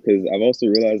know though, because I've also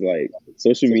realized like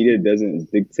social media doesn't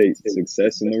dictate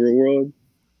success in the real world.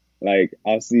 Like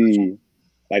I'll see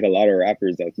like a lot of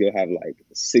rappers that they'll have like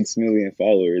 6 million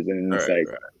followers, and it's Right, like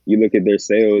right. you look at their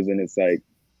sales, and it's like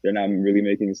they're not really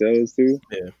making sales too.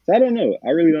 Yeah, So I don't know. I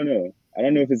really don't know. I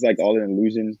don't know if it's like all an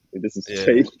illusion, if this is yeah,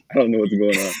 fake. I don't know what's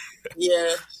going on.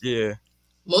 yeah. yeah.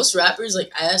 Most rappers,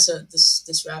 like I asked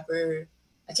this rapper,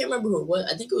 I can't remember who it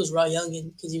was. I think it was Raw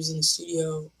Youngin because he was in the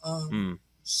studio. Mm,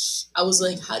 I was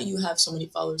like, "How do you have so many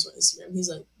followers on Instagram?" He's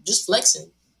like, "Just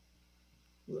flexing."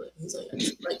 He's like,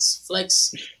 "I just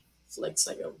flex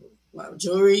like my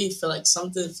jewelry, flex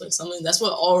something." That's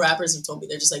what all rappers have told me.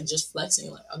 They're just like just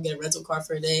flexing. Like I'll get a rental car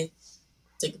for a day,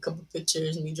 take a couple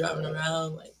pictures, me driving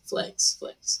around, like flex.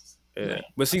 yeah. Like,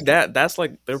 But see that's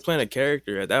like they're playing a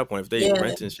character at that point if they yeah,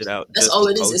 renting shit out that's just all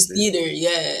to it is. post It's it. theater,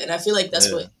 yeah. And I feel like that's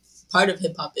Yeah, what part of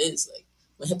hip hop is. Like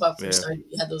when hip hop first yeah. started,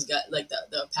 you had those guys like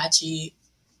the Apache,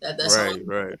 that Right, song,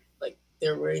 right. like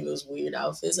they're wearing those weird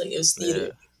outfits. Like it was Yeah.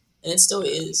 theater, and it still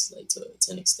is, like to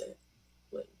an extent.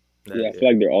 Like Yeah, I Yeah. feel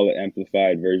like they're all an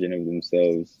amplified version of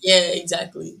themselves. yeah,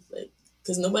 exactly. Like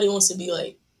because nobody wants to be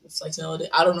like flexing all day.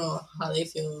 I don't know how they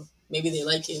feel. Maybe they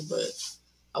like it, but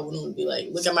I wouldn't want to be like,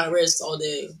 look at my wrist all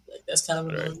day. Like that's kind of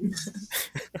Right. annoying.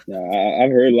 Yeah,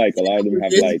 I've heard like a lot of them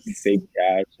have like fake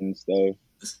cash and stuff,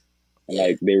 and Yeah,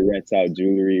 like they rent out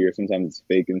jewelry or sometimes it's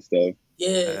fake and stuff.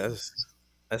 yeah.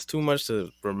 That's too much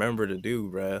to remember to do,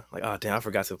 bruh. Like, oh damn, I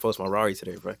forgot to post my Rari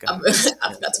today, bruh. I, God,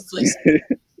 I forgot to flex.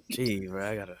 gee, bruh,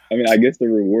 I gotta. I mean, I guess the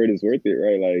reward is worth it,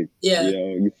 right? Like, Yeah,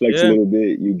 you flex a Yeah, little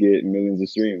bit, you get millions of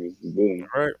streams. Boom.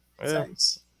 right. Yeah,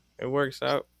 facts. it works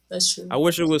out. That's true. I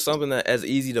wish it was something that as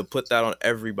easy to put that on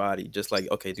everybody. Just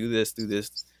like, okay, do this,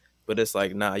 but it's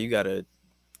like, nah, you gotta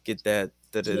get that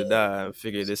and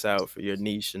figure this out for your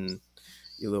niche and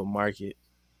your little market.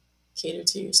 Cater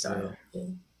to your style. Yeah.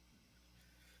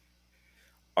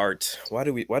 Art. Why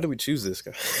do we choose this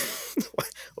guy?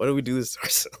 Why do we do this to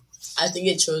ourselves? I think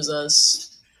it chose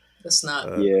us. That's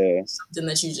not Yeah. something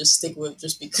that you just stick with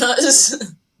just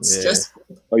because. It's stressful.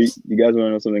 Oh, you guys want to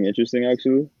know something interesting?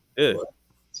 Actually, Yeah.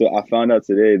 So I found out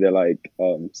today that like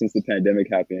since the pandemic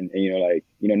happened, and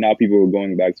now people are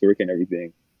going back to work and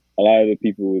everything. A lot of the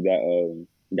people that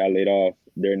got laid off,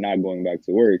 they're not going back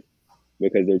to work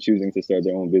because they're choosing to start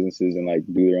their own businesses and like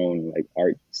do their own like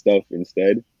art stuff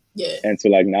instead. Yeah. And so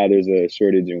like now there's a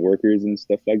shortage in workers and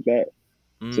stuff like that.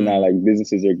 So now like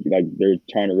businesses are like they're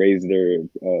trying to raise their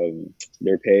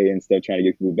pay and stuff, trying to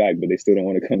get people back, but they still don't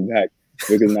want to come back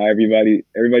because now everybody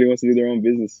wants to do their own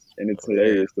business, and it's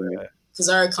hilarious to me. Because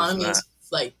our economy is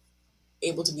like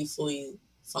able to be fully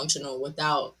functional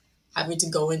without having to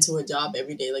go into a job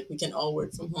every day. Like we can all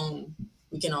work from home.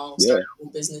 We can all start our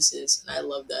own businesses, and I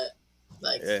love that.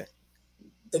 Like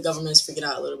the government is freaking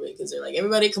out a little bit because they're like,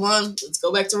 everybody, come on, let's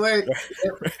go back to work.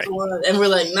 Come on. And we're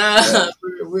like, nah,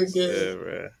 we're good. Yeah,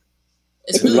 right.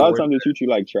 It's really a lot of times they treat you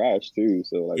like trash too.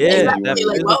 So like, exactly.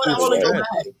 Like, why would I want to go back?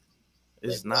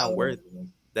 It's like, not worth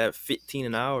that 15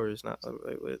 an hour. Is not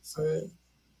like it's.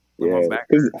 Yeah,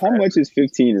 because how much is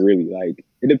 15 really? Like,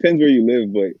 it depends where you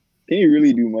live, but can you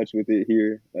really do much with it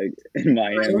here, like in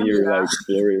Miami or like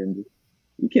Florida? And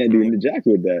you can't do jack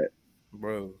with that,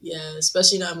 bro. Yeah,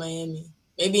 especially not Miami.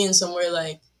 Maybe in somewhere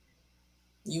like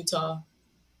Utah.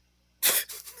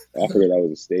 I forgot that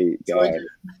was a state.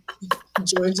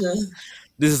 Georgia.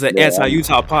 This is an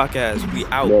anti-Utah podcast. We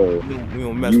out. Bro, we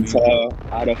don't mess Utah, with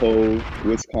you. Idaho,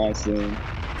 Wisconsin,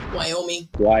 Wyoming,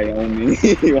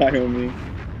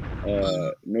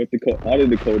 North Dakota, all the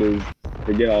Dakotas.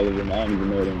 Forget all of them. I don't even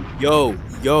know them.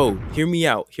 Yo, hear me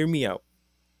out.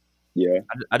 Yeah.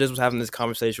 I just was having this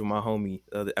conversation with my homie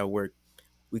at work.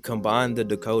 We combine the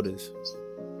Dakotas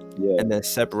and then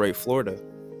separate Florida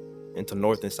into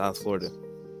North and South Florida.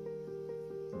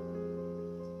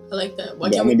 I like that.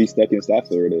 I'm gonna be stuck in South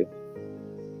Florida.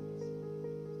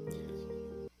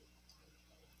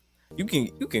 You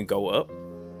can go up.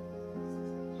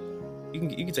 You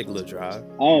can take a little drive.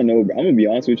 I don't know, bro. I'm gonna be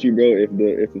honest with you, bro. If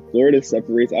the Florida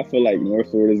separates, I feel like North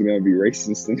Florida is gonna be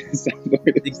racist and South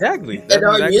Florida. Exactly. That's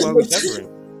exactly why we're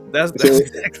separating. That's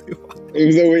exactly why.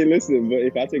 So wait, listen. But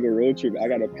if I take a road trip, I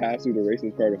gotta pass through the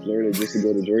racist part of Florida just to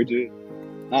go to Georgia.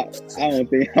 I don't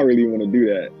think I really want to do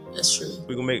that. That's true.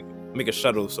 We can make a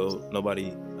shuttle so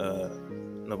nobody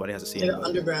has to see it.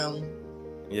 Underground.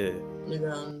 Yeah.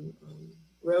 Underground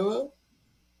railroad.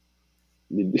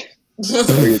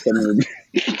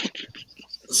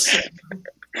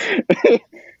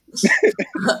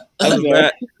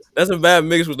 That's a bad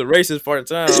mix with the racist part of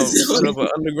town. Of an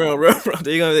underground railroad.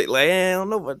 They're gonna be like, I don't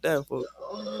know about that, folks.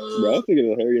 Bro, I was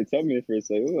thinking of Harriet Tubman for a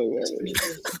second.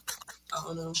 I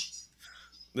don't know.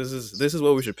 This is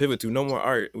what we should pivot to. No more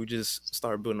art. We just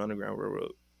start building underground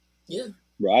railroad. Yeah.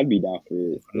 Bro, I'd be down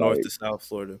for it. North to South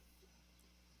Florida.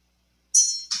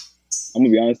 I'm gonna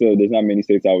be honest though, there's not many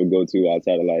states I would go to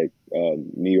outside of like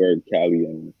New York, Cali,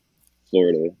 and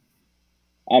Florida.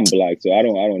 I'm black, so I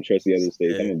don't trust the other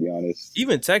states. I'm gonna be honest.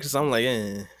 Even Texas, I'm like,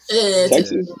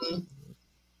 Texas.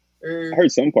 I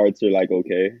heard some parts are like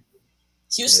okay.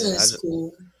 Houston is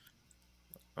cool.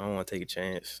 I don't want to take a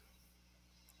chance.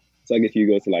 It's like if you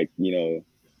go to like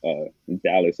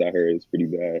Dallas, I heard it's pretty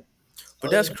bad. But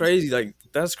that's crazy. Like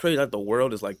that's crazy. Like the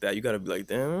world is like that. You gotta be like,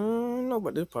 damn, I don't know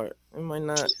about this part. It might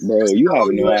not. Bro, you have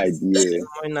no idea. It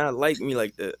might not like me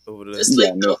like that over there. It's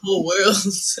like the whole world.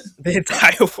 The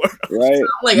entire world. Right.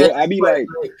 Like, bro, I be like,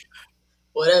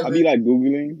 whatever. I be like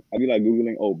googling.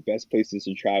 Best places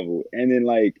to travel, and then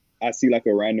like I see like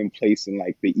a random place in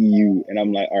like the EU, and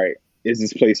I'm like, all right. Is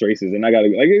this place racist? And I gotta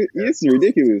it's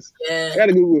ridiculous. Yeah. I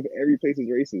gotta Google if every place is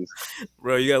racist.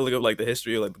 Bro, you gotta look up like the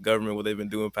history of like the government, what they've been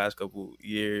doing the past couple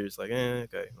years. Like,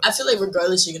 okay. I feel like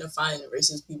regardless, you're gonna find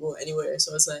racist people anywhere.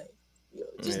 So it's like,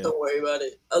 just don't worry about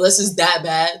it unless it's that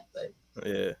bad.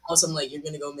 Like, also, like you're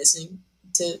gonna go missing.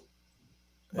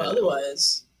 But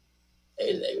otherwise,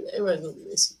 everybody's gonna be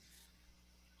racist.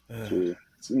 True.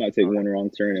 You might take one wrong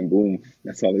turn and boom,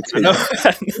 that's all it takes.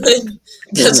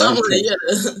 That's all I'm like,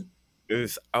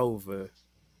 It's over.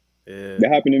 Yeah.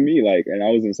 That happened to me, like, and I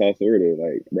was in South Florida.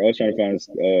 Like, bro, I was trying to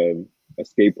find a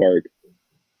skate park,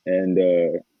 and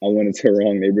I went into the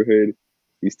wrong neighborhood.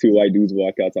 These two white dudes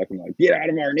walk out talking like, "Get out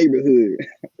of our neighborhood!"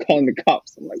 calling the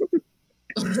cops. I'm like, "What the?"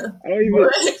 I don't even.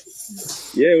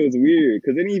 Yeah, it was weird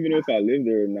because they didn't even know if I lived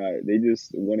there or not. They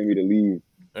just wanted me to leave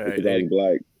because I was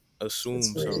black. Assume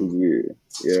so. It was weird.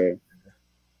 Yeah.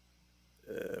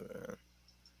 Yeah, man.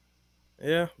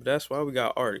 Yeah, but that's why we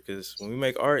got art. Because when we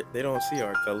make art, they don't see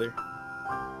our color.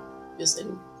 Yes, I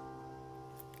do.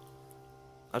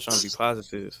 I was trying to be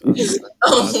positive.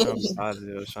 I was trying to be my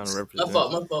positive. I was trying to represent.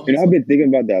 fault. My fault. You My know, I've fault. been thinking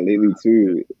about that lately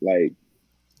too. Like,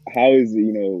 how is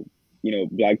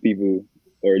black people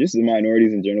or just the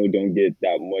minorities in general don't get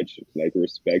that much like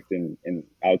respect in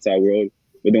outside world,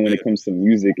 but then when Yeah, it comes to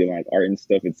music and like art and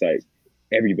stuff, it's like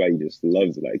everybody just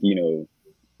loves it. Like,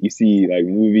 you see like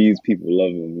movies, people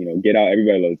love them. Get Out,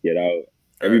 everybody loves Get Out.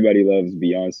 right. Everybody loves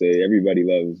Beyonce. Everybody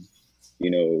loves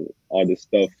all this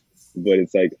stuff. But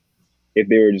it's like if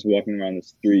they were just walking around the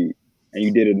street and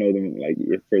you didn't know them, like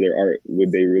if for their art,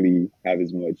 would they really have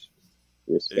as much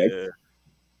respect? Yeah.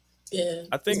 Yeah,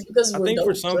 I it's think. because I we're think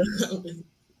for dope. some.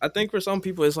 I think for some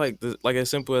people, it's like like as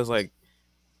simple as like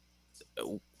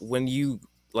when you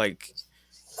like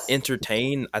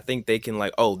entertain. I think they can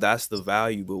like, oh, that's the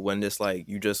value. But when it's like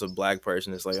you just a black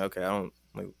person, it's like, okay, I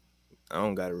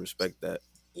don't gotta respect that.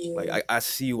 Like Yeah, I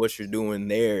see what you're doing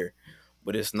there,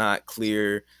 but it's not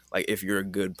clear like if you're a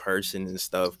good person and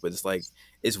stuff. But it's like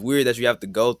it's weird that you have to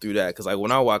go through that because like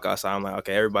when I walk outside, I'm like,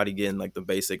 okay, everybody getting like the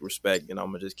basic respect, and I'm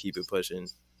gonna just keep it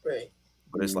pushing. right.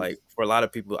 But it's Mm, like for a lot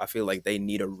of people, I feel like they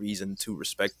need a reason to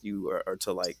respect you or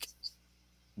to like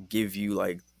give you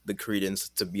like the credence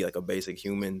to be like a basic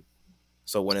human.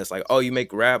 So when it's like, oh, you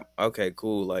make rap, okay,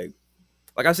 cool, like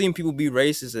I've seen people be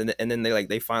racist and then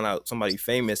they find out somebody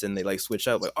famous and they like switch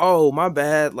up like, oh, my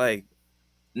bad, like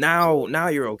now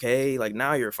you're okay, like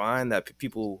now you're fine that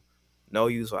people know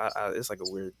you. So it's like a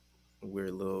weird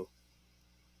little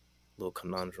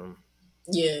conundrum.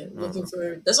 Yeah, I don't looking know.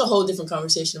 for that's a whole different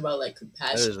conversation about like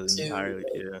That compassion is too, entirely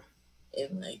like yeah.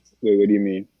 and Wait, what do you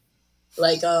mean?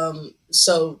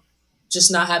 so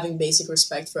just not having basic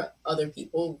respect for other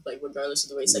people, like regardless of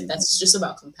the race, like Mm, that's just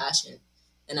about compassion.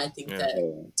 And I think Yeah. that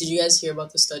oh, did you guys hear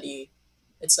about the study?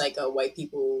 It's like white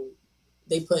people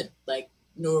they put like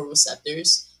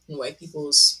neuroreceptors in white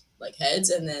people's like heads,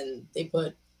 and then they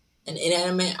put an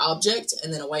inanimate object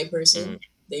and then a white Mm, person.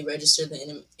 They register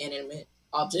the inanimate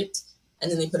object,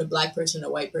 and then they put a black person and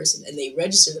a white person, and they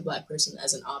register the black person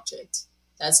as an object.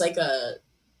 That's like a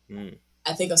mm,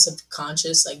 I think a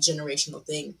subconscious like generational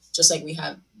thing. Just like we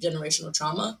have generational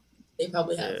trauma, they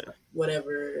probably have yeah. like,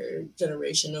 whatever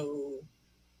generational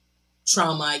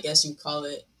trauma I guess you call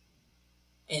it,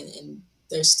 and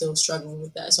they're still struggling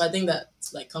with that. So I think that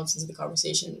like comes into the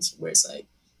conversations where it's like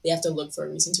they have to look for a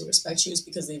reason to respect you is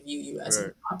because they view you as an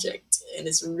Right. object, and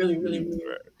it's really really mm, weird.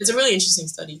 Right. It's a really interesting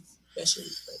study. You guys should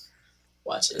like,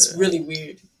 watch it. It's Yeah. really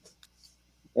weird.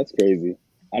 that's crazy.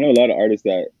 I know a lot of artists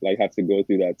that like have to go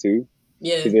through that too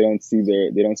Yeah, because they don't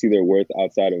see their worth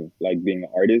outside of like being an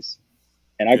artist.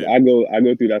 And Yeah. I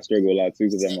go through that struggle a lot too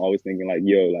because I'm always thinking like,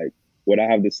 yo, like would I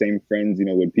have the same friends?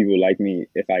 Would people like me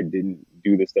if I didn't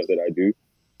do the stuff that I do?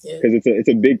 yeah, Because it's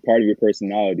a big part of your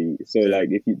personality. So Yeah. like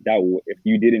if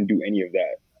you didn't do any of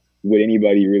that, would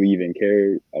anybody really even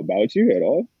care about you at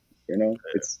all?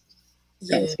 It's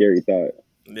kind of yeah, scary thought.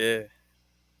 Yeah.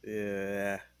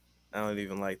 Yeah. I don't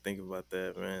even like thinking about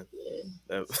that, man. yeah.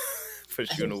 That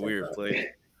I puts you in hate a that weird thought. place.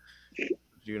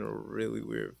 Puts you in a really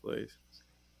weird place.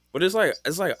 But it's like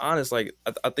honest. Like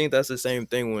I think that's the same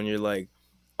thing when you're like,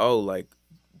 oh, like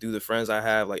do the friends I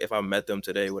have, like if I met them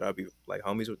today, would I be like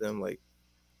homies with them? Like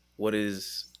what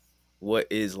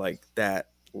is like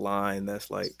that line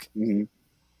that's like, Hmm.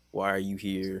 why are you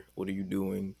here? What are you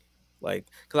doing? Like,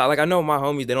 cause I know my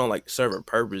homies, they don't like serve a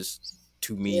purpose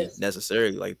to Yeah, me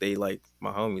necessarily. Like they like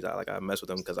my homies. I mess with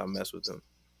them because I mess with them.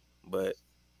 But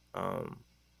um,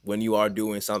 when you are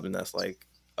doing something that's like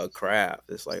a craft,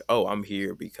 it's like, oh, I'm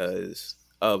here because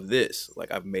of this.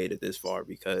 Like I've made it this far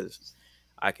because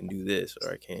I can do this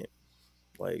or I can't.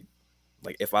 Like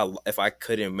if I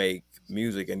couldn't make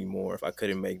music anymore, if I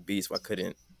couldn't make beats, if I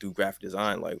couldn't do graphic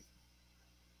design, like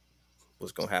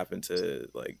what's gonna happen to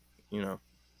like you know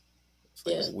it's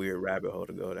like a yeah, weird rabbit hole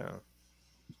to go down.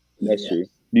 That's yeah. true.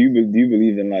 Do you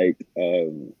believe in like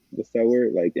what's that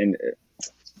word? Like in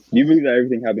do you believe that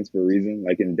everything happens for a reason,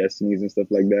 like in destinies and stuff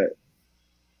like that?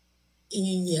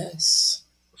 Yes,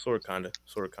 Sort of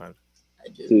kinda. I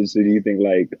do. So do you think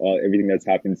like everything that's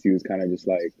happened to you is kind of just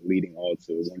like leading all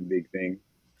to one big thing?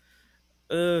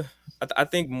 uh I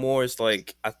think more it's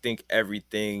like I think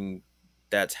everything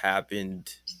that's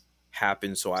happened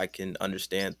so I can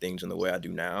understand things in the way I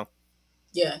do now.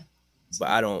 Yeah, But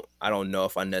I don't know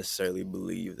if I necessarily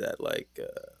believe that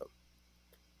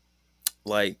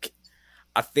like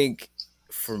I think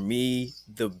for me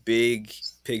the big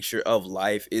picture of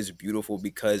life is beautiful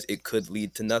because it could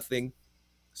lead to nothing.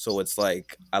 So it's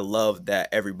like I love that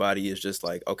everybody is just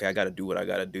like, okay, I got to do what I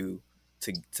got to do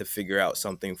to figure out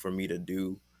something for me to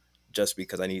do. just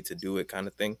because I need to do it kind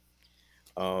of thing.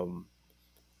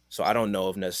 So I don't know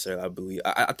if necessarily I believe.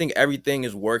 I think everything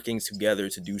is working together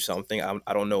to do something.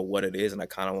 I don't know what it is, and I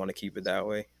kind of want to keep it that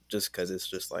way, just because it's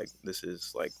just like this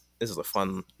is a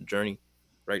fun journey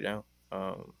right now.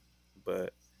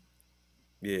 But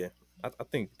yeah, I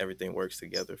think everything works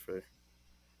together for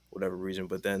whatever reason.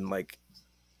 But then like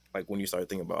when you start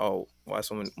thinking about, oh, why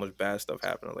so much bad stuff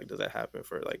happening? Like, does that happen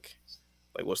for like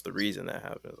what's the reason that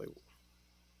happens?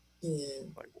 Yeah.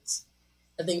 Like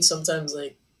I think sometimes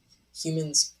like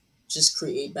humans just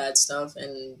create bad stuff,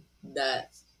 and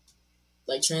that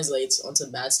like translates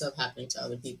onto bad stuff happening to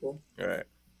other people, right,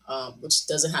 which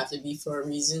doesn't have to be for a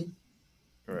reason,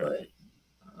 right, but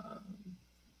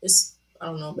it's I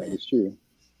don't know, man. It's true.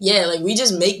 Yeah, like we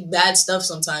just make bad stuff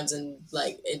sometimes, and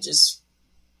like it just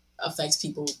affects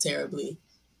people terribly.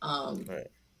 right.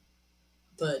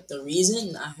 But the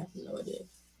reason, I have no idea.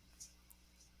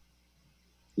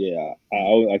 Yeah,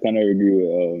 I kind of agree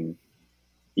with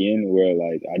Ian, where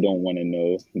like I don't want to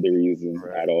know the reason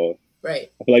Right. at all.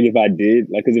 Right. I feel like if I did,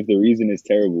 like, because if the reason is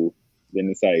terrible, then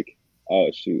it's like, oh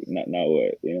shoot, not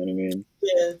what, you know what I mean?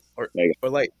 Yeah. Or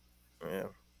Like, yeah.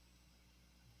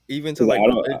 Even to because like I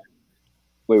don't.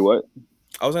 Wait, what?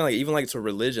 I was saying like even like to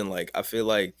religion, like I feel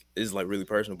like it's like really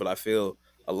personal, but I feel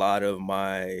a lot of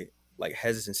my like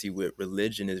hesitancy with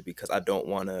religion is because I don't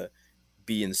want to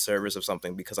be in service of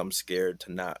something because I'm scared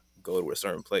to not go to a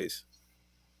certain place.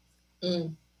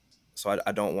 Mm. So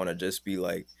I don't want to just be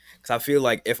like, because I feel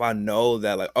like if I know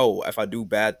that like, oh, if I do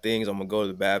bad things, I'm gonna go to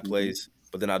the bad place,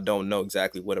 but then I don't know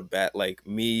exactly what a bad, like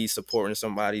me supporting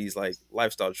somebody's like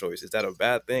lifestyle choice, is that a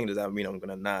bad thing? Does that mean I'm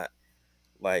gonna not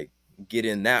like get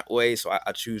in that way? So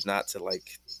I choose not to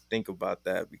like think about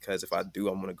that, because if I do,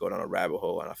 I'm gonna go down a rabbit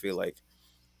hole, and I feel like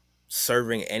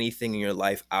serving anything in your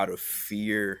life out of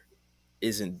fear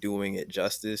isn't doing it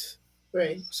justice.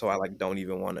 Right. So I like don't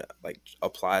even want to like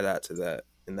apply that to that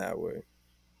in that way.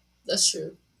 That's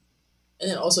true. And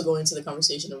then also going into the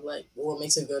conversation of like, what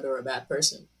makes a good or a bad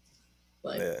person?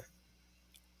 Like,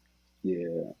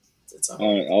 Yeah. it's a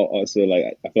Also, like,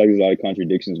 I feel like there's a lot of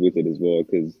contradictions with it as well,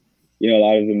 because a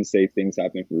lot of them say things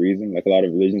happen for a reason. Like, a lot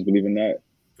of religions believe in that,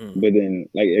 but then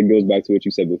like it goes back to what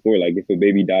you said before. Like, if a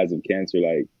baby dies of cancer,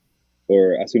 like,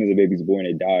 or as soon as a baby's born,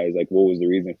 it dies. Like, what was the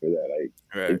reason for that? Like,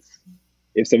 Right.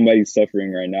 if somebody's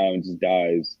suffering right now and just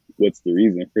dies, what's the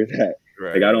reason for that?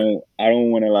 Right. Like, I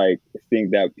don't want to like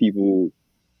think that people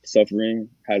suffering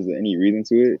has any reason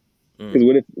to it. Because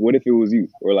what if it was you,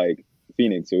 or like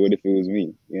Phoenix, or what if it was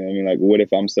me? You know what I mean? Like, what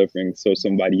if I'm suffering so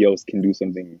somebody else can do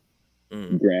something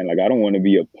grand? Like, I don't want to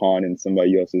be a pawn in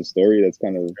somebody else's story. That's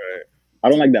kind of I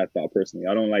don't like that thought personally.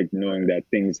 I don't like knowing that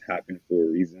things happen for a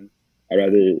reason. I'd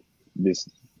rather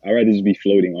just be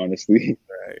floating, honestly.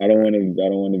 Right. I don't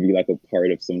want to be like a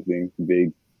part of something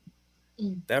big.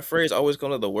 That phrase always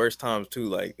comes at the worst times too.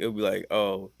 Like it'll be like,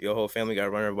 "Oh, your whole family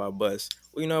got run over by a bus."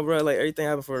 Well, bro, like everything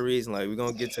happened for a reason. Like we're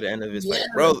gonna get to the end of it. Yeah. Like,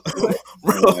 bro,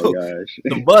 Oh my gosh.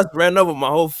 the bus ran over my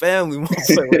whole family.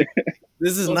 Like,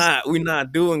 this is we're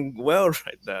not doing well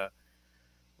right now.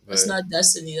 That's not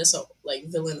destiny. That's a like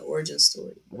villain origin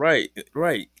story. Right.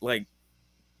 Like,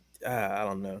 I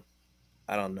don't know.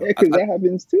 Yeah, because that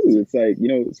happens too. It's like,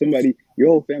 somebody, your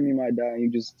whole family might die, and you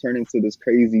just turn into this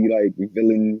crazy like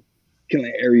villain,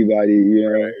 killing everybody.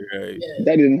 Right. Yeah.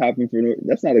 That didn't happen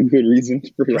that's not a good reason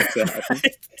for that to happen.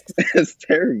 That's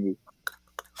terrible.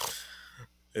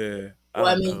 Yeah. Well,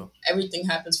 I mean, everything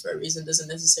happens for a reason doesn't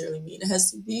necessarily mean it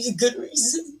has to be a good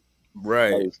reason.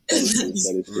 Right. That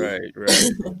is true.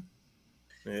 Right.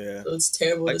 Yeah. So it's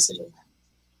terrible to say.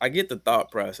 I get the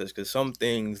thought process, because some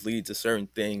things lead to certain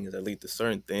things that lead to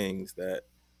certain things that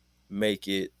make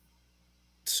it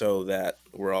so that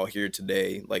we're all here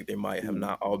today. Like they might have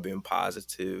not all been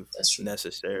positive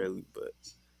necessarily, but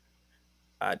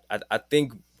I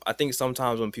think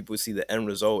sometimes when people see the end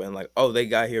result and like, oh, they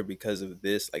got here because of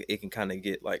this, like it can kind of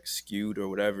get like skewed or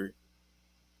whatever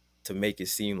to make it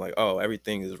seem like, oh,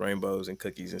 everything is rainbows and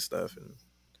cookies and stuff, and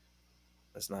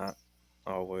that's not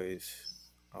always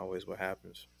what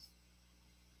happens.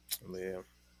 Yeah.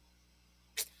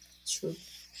 True.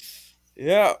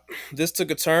 Yeah, this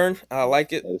took a turn. I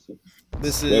like it.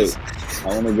 This is. Wait, I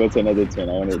want to go to another turn.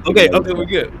 Okay, we're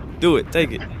good. Do it.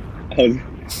 Take it.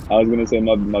 I was gonna say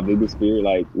my biggest fear,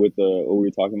 like with what we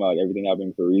were talking about, everything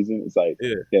happening for a reason. It's like,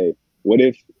 okay, what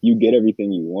if you get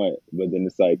everything you want, but then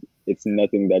it's like it's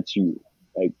nothing that you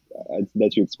like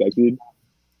that you expected,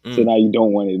 so now you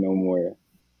don't want it no more.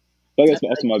 I think that's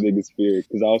also my biggest fear,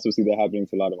 because I also see that happening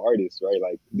to a lot of artists, right?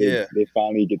 Like they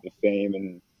finally get the fame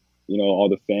and all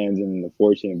the fans and the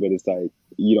fortune, but it's like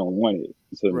you don't want it,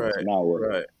 so now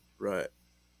what? Right.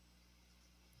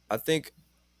 I think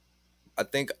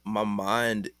my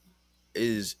mind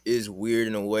is weird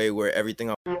in a way where everything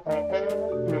I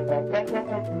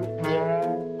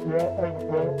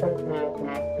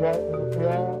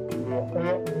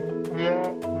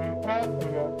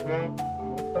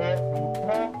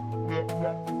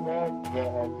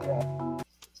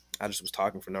just was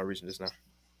talking for no reason just now.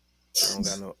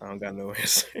 I don't got no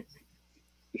answer.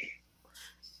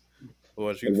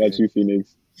 What about you,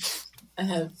 Phoenix? I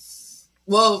have,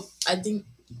 well, I think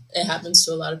it happens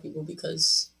to a lot of people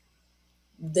because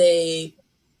they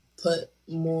put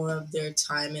more of their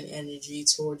time and energy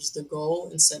towards the goal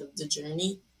instead of the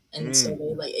journey, and so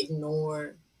they like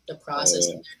ignore the process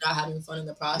and they're not having fun in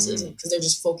the process because they're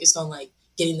just focused on like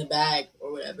getting the bag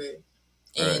or whatever,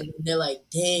 and they're like,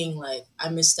 dang, like I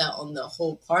missed out on the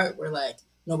whole part where like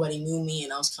nobody knew me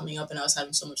and I was coming up and I was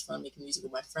having so much fun making music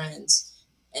with my friends,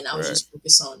 and I was just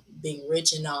focused on being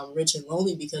rich, and now I'm rich and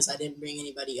lonely because I didn't bring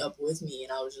anybody up with me,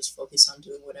 and I was just focused on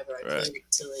doing whatever I could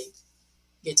to like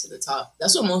get to the top.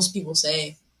 That's what most people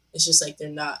say. It's just like they're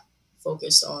not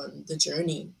focused on the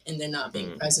journey and they're not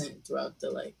being present throughout their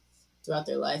life.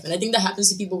 And I think that happens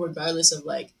to people regardless of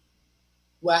like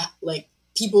what, like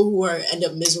people who are end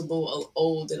up miserable,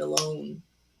 old and alone.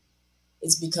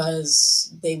 It's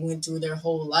because they went through their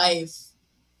whole life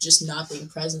just not being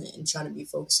present and trying to be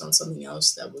focused on something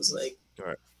else that was like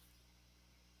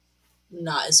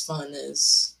not as fun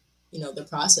as the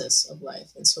process of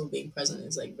life. And so being present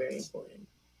is like very important.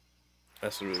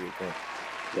 That's a really good point.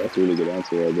 That's a really good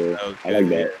answer right there. I like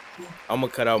that. Yeah. I'm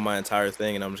gonna cut out my entire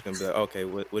thing and I'm just gonna be like, okay,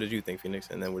 what did you think, Phoenix?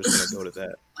 And then we're just gonna go to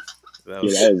that. That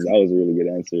was a really good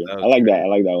answer. I like that. I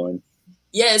like that one.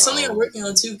 Yeah, it's something I'm working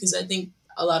on too, because I think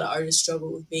a lot of artists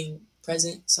struggle with being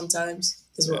present sometimes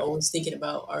because we're always thinking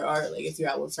about our art. Like if you're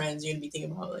out with friends, you're gonna be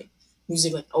thinking about like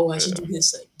music, like, oh, I should do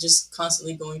this, like just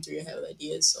constantly going through your head with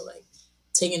ideas. So like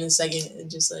taking a second and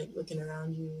just like looking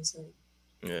around you is like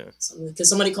because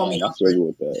somebody called me out.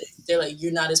 They're like,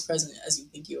 you're not as present as you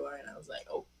think you are, and I was like,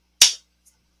 oh,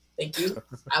 thank you.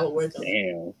 I will work on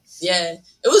it. Yeah,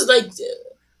 it was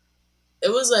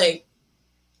like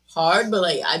hard, but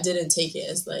like I didn't take it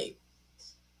as like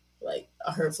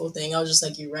a hurtful thing. I was just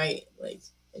like, you're right. Like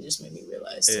it just made me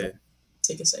realize to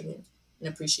take a second and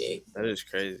appreciate. That is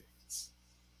crazy.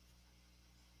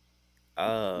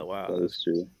 Wow, that's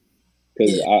true.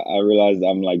 Because I realized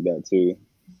I'm like that too.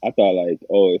 I thought like,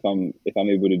 oh, if I'm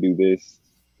able to do this,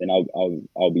 then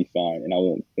I'll be fine and I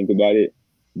won't think about it.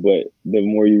 But the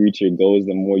more you reach your goals,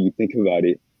 the more you think about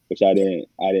it, which I didn't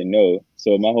know.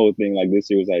 So my whole thing like this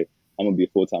year was like, I'm gonna be a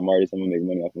full-time artist. I'm gonna make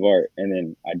money off of art, and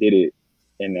then I did it.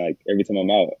 And like every time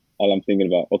I'm out, all I'm thinking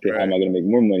about, okay, how am I gonna make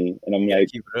more money? And I'm like,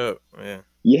 keep it up,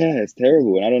 yeah, it's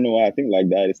terrible, and I don't know why I think like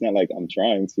that. It's not like I'm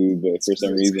trying to, but for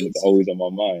some reason, it's always on my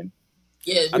mind.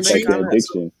 Yeah, it's like an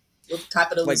addiction. With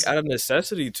capitalism, like out of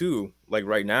necessity too. Like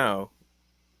right now,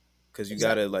 because you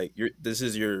gotta like this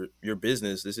is your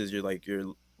business. This is your like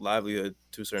your livelihood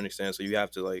to a certain extent. So you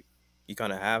have to like you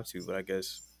kind of have to. But I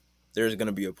guess there's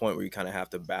gonna be a point where you kind of have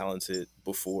to balance it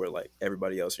before like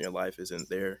everybody else in your life isn't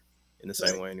there in the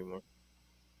same way anymore.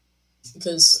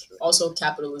 Because also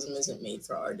capitalism isn't made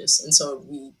for artists, and so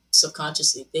we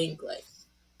subconsciously think like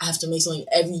I have to make something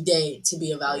every day to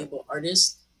be a valuable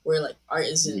artist. Where like art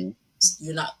isn't.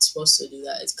 You're not supposed to do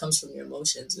that. It comes from your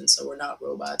emotions, and so we're not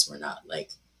robots. We're not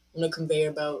like on a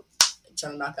conveyor belt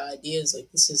trying to knock out ideas. Like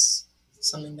this is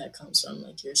something that comes from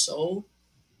like your soul,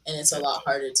 and it's a lot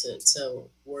harder to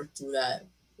work through that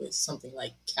with something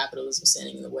like capitalism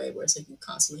standing in the way, where it's like you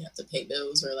constantly have to pay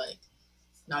bills or like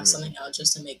knock something out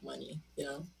just to make money.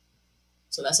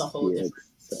 So that's a whole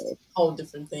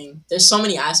different thing. There's so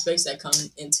many aspects that come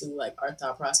into like our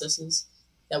thought processes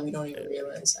that we don't even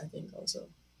realize. I think also.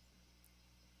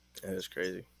 That is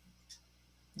crazy.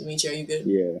 Dimitri, are you good?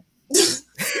 Yeah.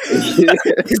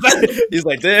 he's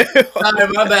like, damn. Sorry,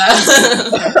 my bad.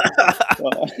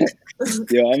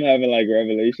 Yo, I'm having like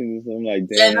revelations. I'm like,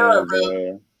 damn. Yeah, no,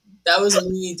 bro. That was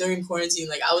me during quarantine.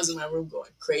 Like I was in my room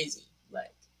going crazy.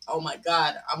 Like, oh my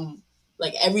God, I'm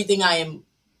like everything I am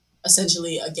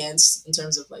essentially against in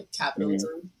terms of like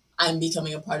capitalism. I'm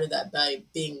becoming a part of that by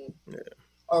being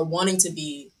or wanting to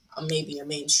be maybe a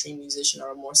mainstream musician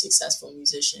or a more successful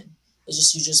musician. It's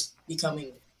just you just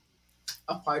becoming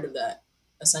a part of that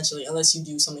essentially, unless you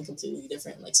do something completely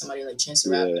different, like somebody like Chance the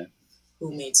Rapper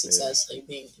who made success like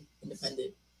being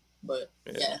independent. But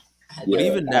but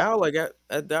even now, like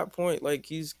at that point, like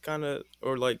he's kind of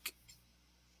or like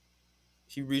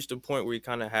he reached a point where he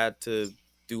kind of had to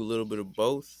do a little bit of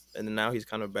both, and then now he's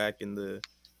kind of back in the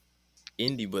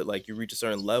indie. But like you reach a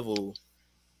certain level,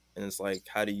 and it's like,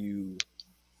 how do you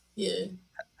Yeah.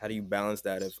 How do you balance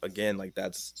that if, again, like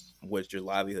that's what your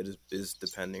livelihood is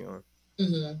depending on?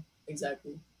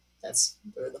 Exactly. That's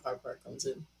where the hard part comes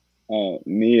in.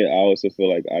 Me, I also feel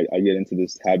like I get into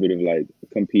this habit of like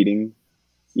competing,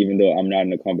 even though I'm not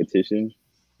in a competition.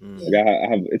 Like I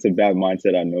have, it's a bad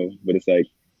mindset, I know, but it's like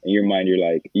in your mind, you're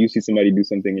like, you see somebody do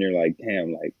something, and you're like,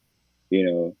 damn, like, you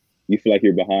know, you feel like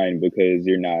you're behind because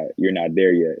you're not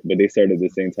there yet, but they started at the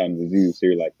same time as you, so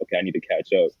you're like, okay, I need to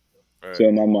catch up. Right. So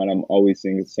in my mind, I'm always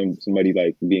seeing somebody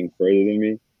like being further than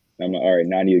me. And I'm like, all right,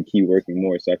 now I need to keep working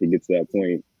more so I can get to that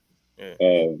point. Yeah.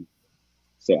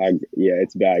 So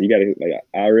it's bad. You gotta, like,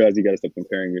 I realize you gotta stop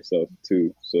comparing yourself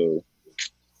too. So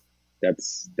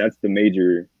that's the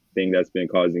major thing that's been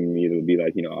causing me to be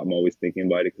like, you know, I'm always thinking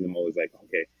about it because I'm always like,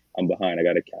 okay, I'm behind. I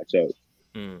gotta catch up.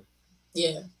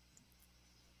 Yeah.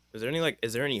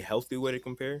 Is there any healthy way to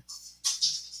compare,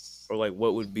 or like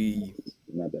what would be?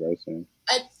 Not that I was saying.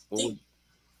 I think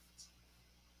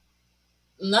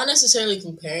not necessarily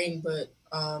comparing, but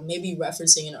maybe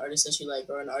referencing an artist that you like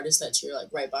or an artist that you're like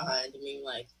right behind and being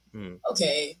like,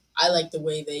 okay, I like the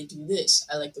way they do this.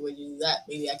 I like the way you do that.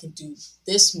 Maybe I can do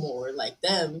this more like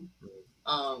them,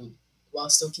 while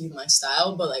still keeping my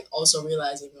style, but like also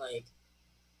realizing like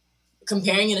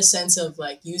comparing in a sense of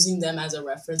like using them as a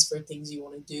reference for things you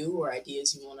want to do or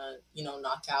ideas you want to, you know,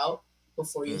 knock out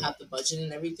before you have the budget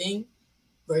and everything,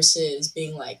 versus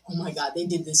being like, oh my God, they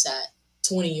did this at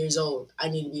 20 years old. I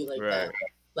need to be like that.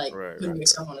 Like putting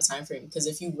yourself on a time frame. Because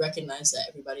if you recognize that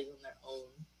everybody's on their own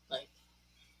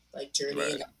like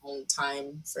journey in their own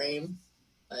time frame,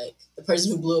 like the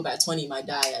person who blew up at 20 might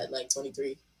die at like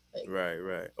 23. Like,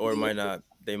 right. Or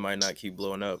they might not keep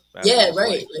blowing up. Yeah,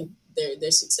 right. Like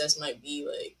their success might be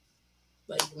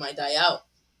like you might die out.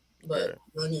 But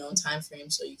you're on your own time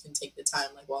frame, so you can take the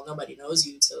time, like while nobody knows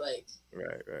you, to like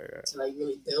to like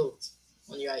really build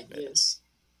on your ideas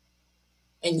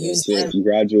and use them.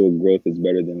 Gradual growth is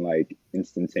better than like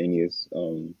instantaneous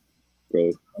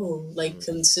growth. Oh, like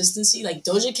consistency, like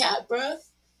Doja Cat, bruh.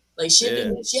 Like she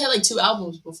had like 2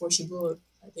 albums before she blew up,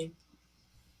 I think.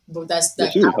 But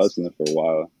that she was hustling for a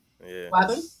while. Yeah. What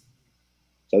happened?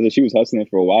 So I thought she was hustling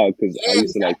for a while because I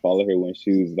used to like follow her when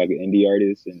she was like an indie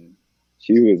artist, and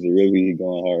she was really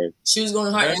going hard. She was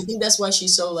going hard, and I think that's why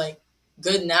she's so like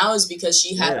good now, is because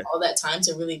she had all that time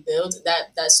to really build.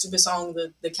 That stupid song,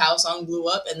 the cow song, blew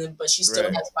up, and then but she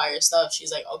still has fire stuff.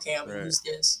 She's like, okay, I'm gonna use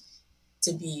this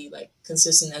to be like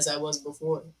consistent as I was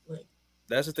before. Like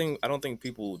that's the thing. I don't think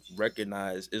people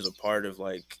recognize is a part of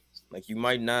like you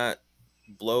might not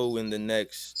blow in the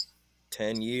next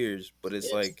 10 years, but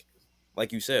it's like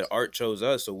you said, art chose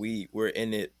us, so we're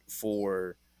in it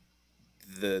for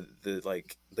the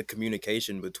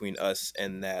communication between us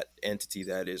and that entity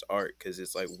that is art, because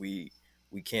it's like we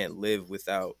can't live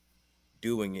without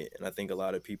doing it. And I think a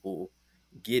lot of people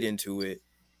get into it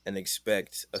and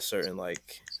expect a certain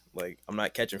like I'm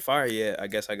not catching fire yet, I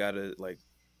guess I gotta like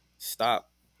stop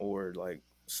or like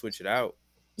switch it out,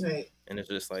 right? And it's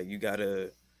just like you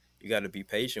gotta be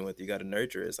patient with it. You gotta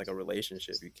nurture it. It's like a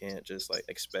relationship. You can't just like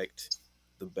expect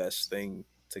the best thing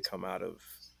to come out of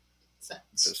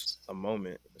just a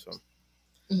moment. So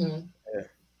yeah,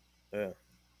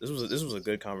 this was a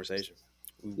good conversation.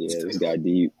 This got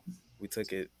deep. We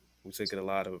took it a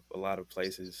lot of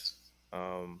places.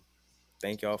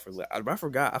 Thank y'all for I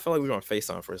forgot. I felt like we were on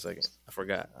FaceTime for a second. I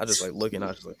forgot. I just like looking. I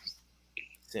was just like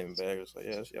sitting back. I was like,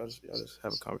 yeah, y'all just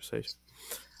have a conversation.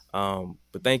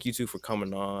 But thank you two for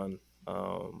coming on.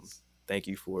 Thank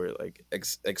you for like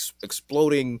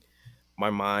exploding my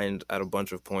mind at a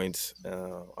bunch of points.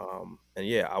 And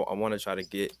yeah, I want to try to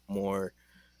get more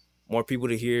people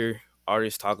to hear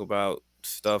artists talk about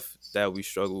stuff that we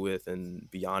struggle with and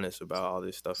be honest about all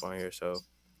this stuff on here. So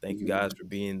thank you guys for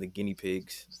being the guinea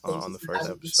pigs on the first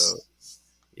episode.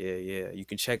 Yeah. You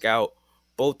can check out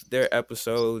both their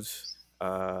episodes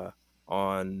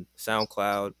on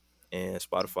SoundCloud and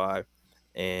Spotify.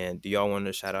 And do y'all want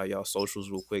to shout out y'all socials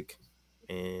real quick?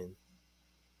 And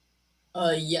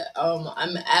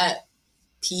I'm at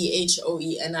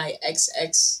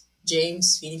PHOENIXX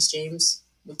James, Phoenix James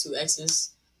with 2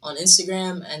 X's on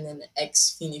Instagram, and then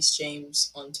X Phoenix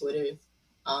James on Twitter,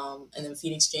 and then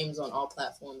Phoenix James on all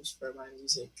platforms for my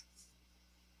music.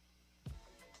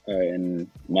 All right, and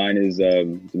mine is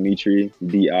Dimitri,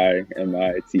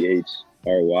 DIMITHRY,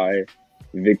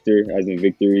 Victor as in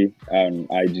victory on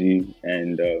IG,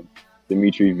 and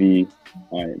Dimitri V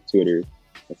on Twitter.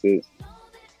 That's it.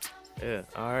 Yeah,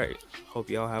 all right. Hope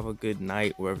y'all have a good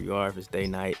night wherever you are. If it's day,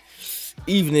 night,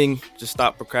 evening, just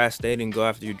stop procrastinating, go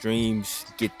after your dreams,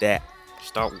 get that.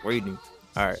 Stop waiting.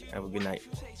 All right, have a good night.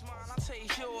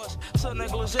 So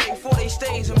negligee for they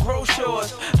stays and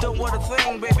brochures. Don't want a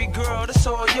thing, baby girl, that's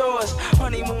all yours.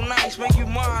 Honeymoon nights make you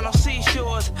mine on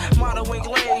seashores. Modeling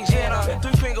glaze, yeah,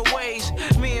 3-finger waves.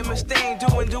 Me and Miss Thing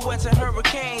doing duets and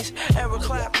hurricanes. Eric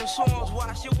Clapton songs,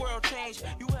 watch your world change.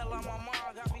 You hell on my mind.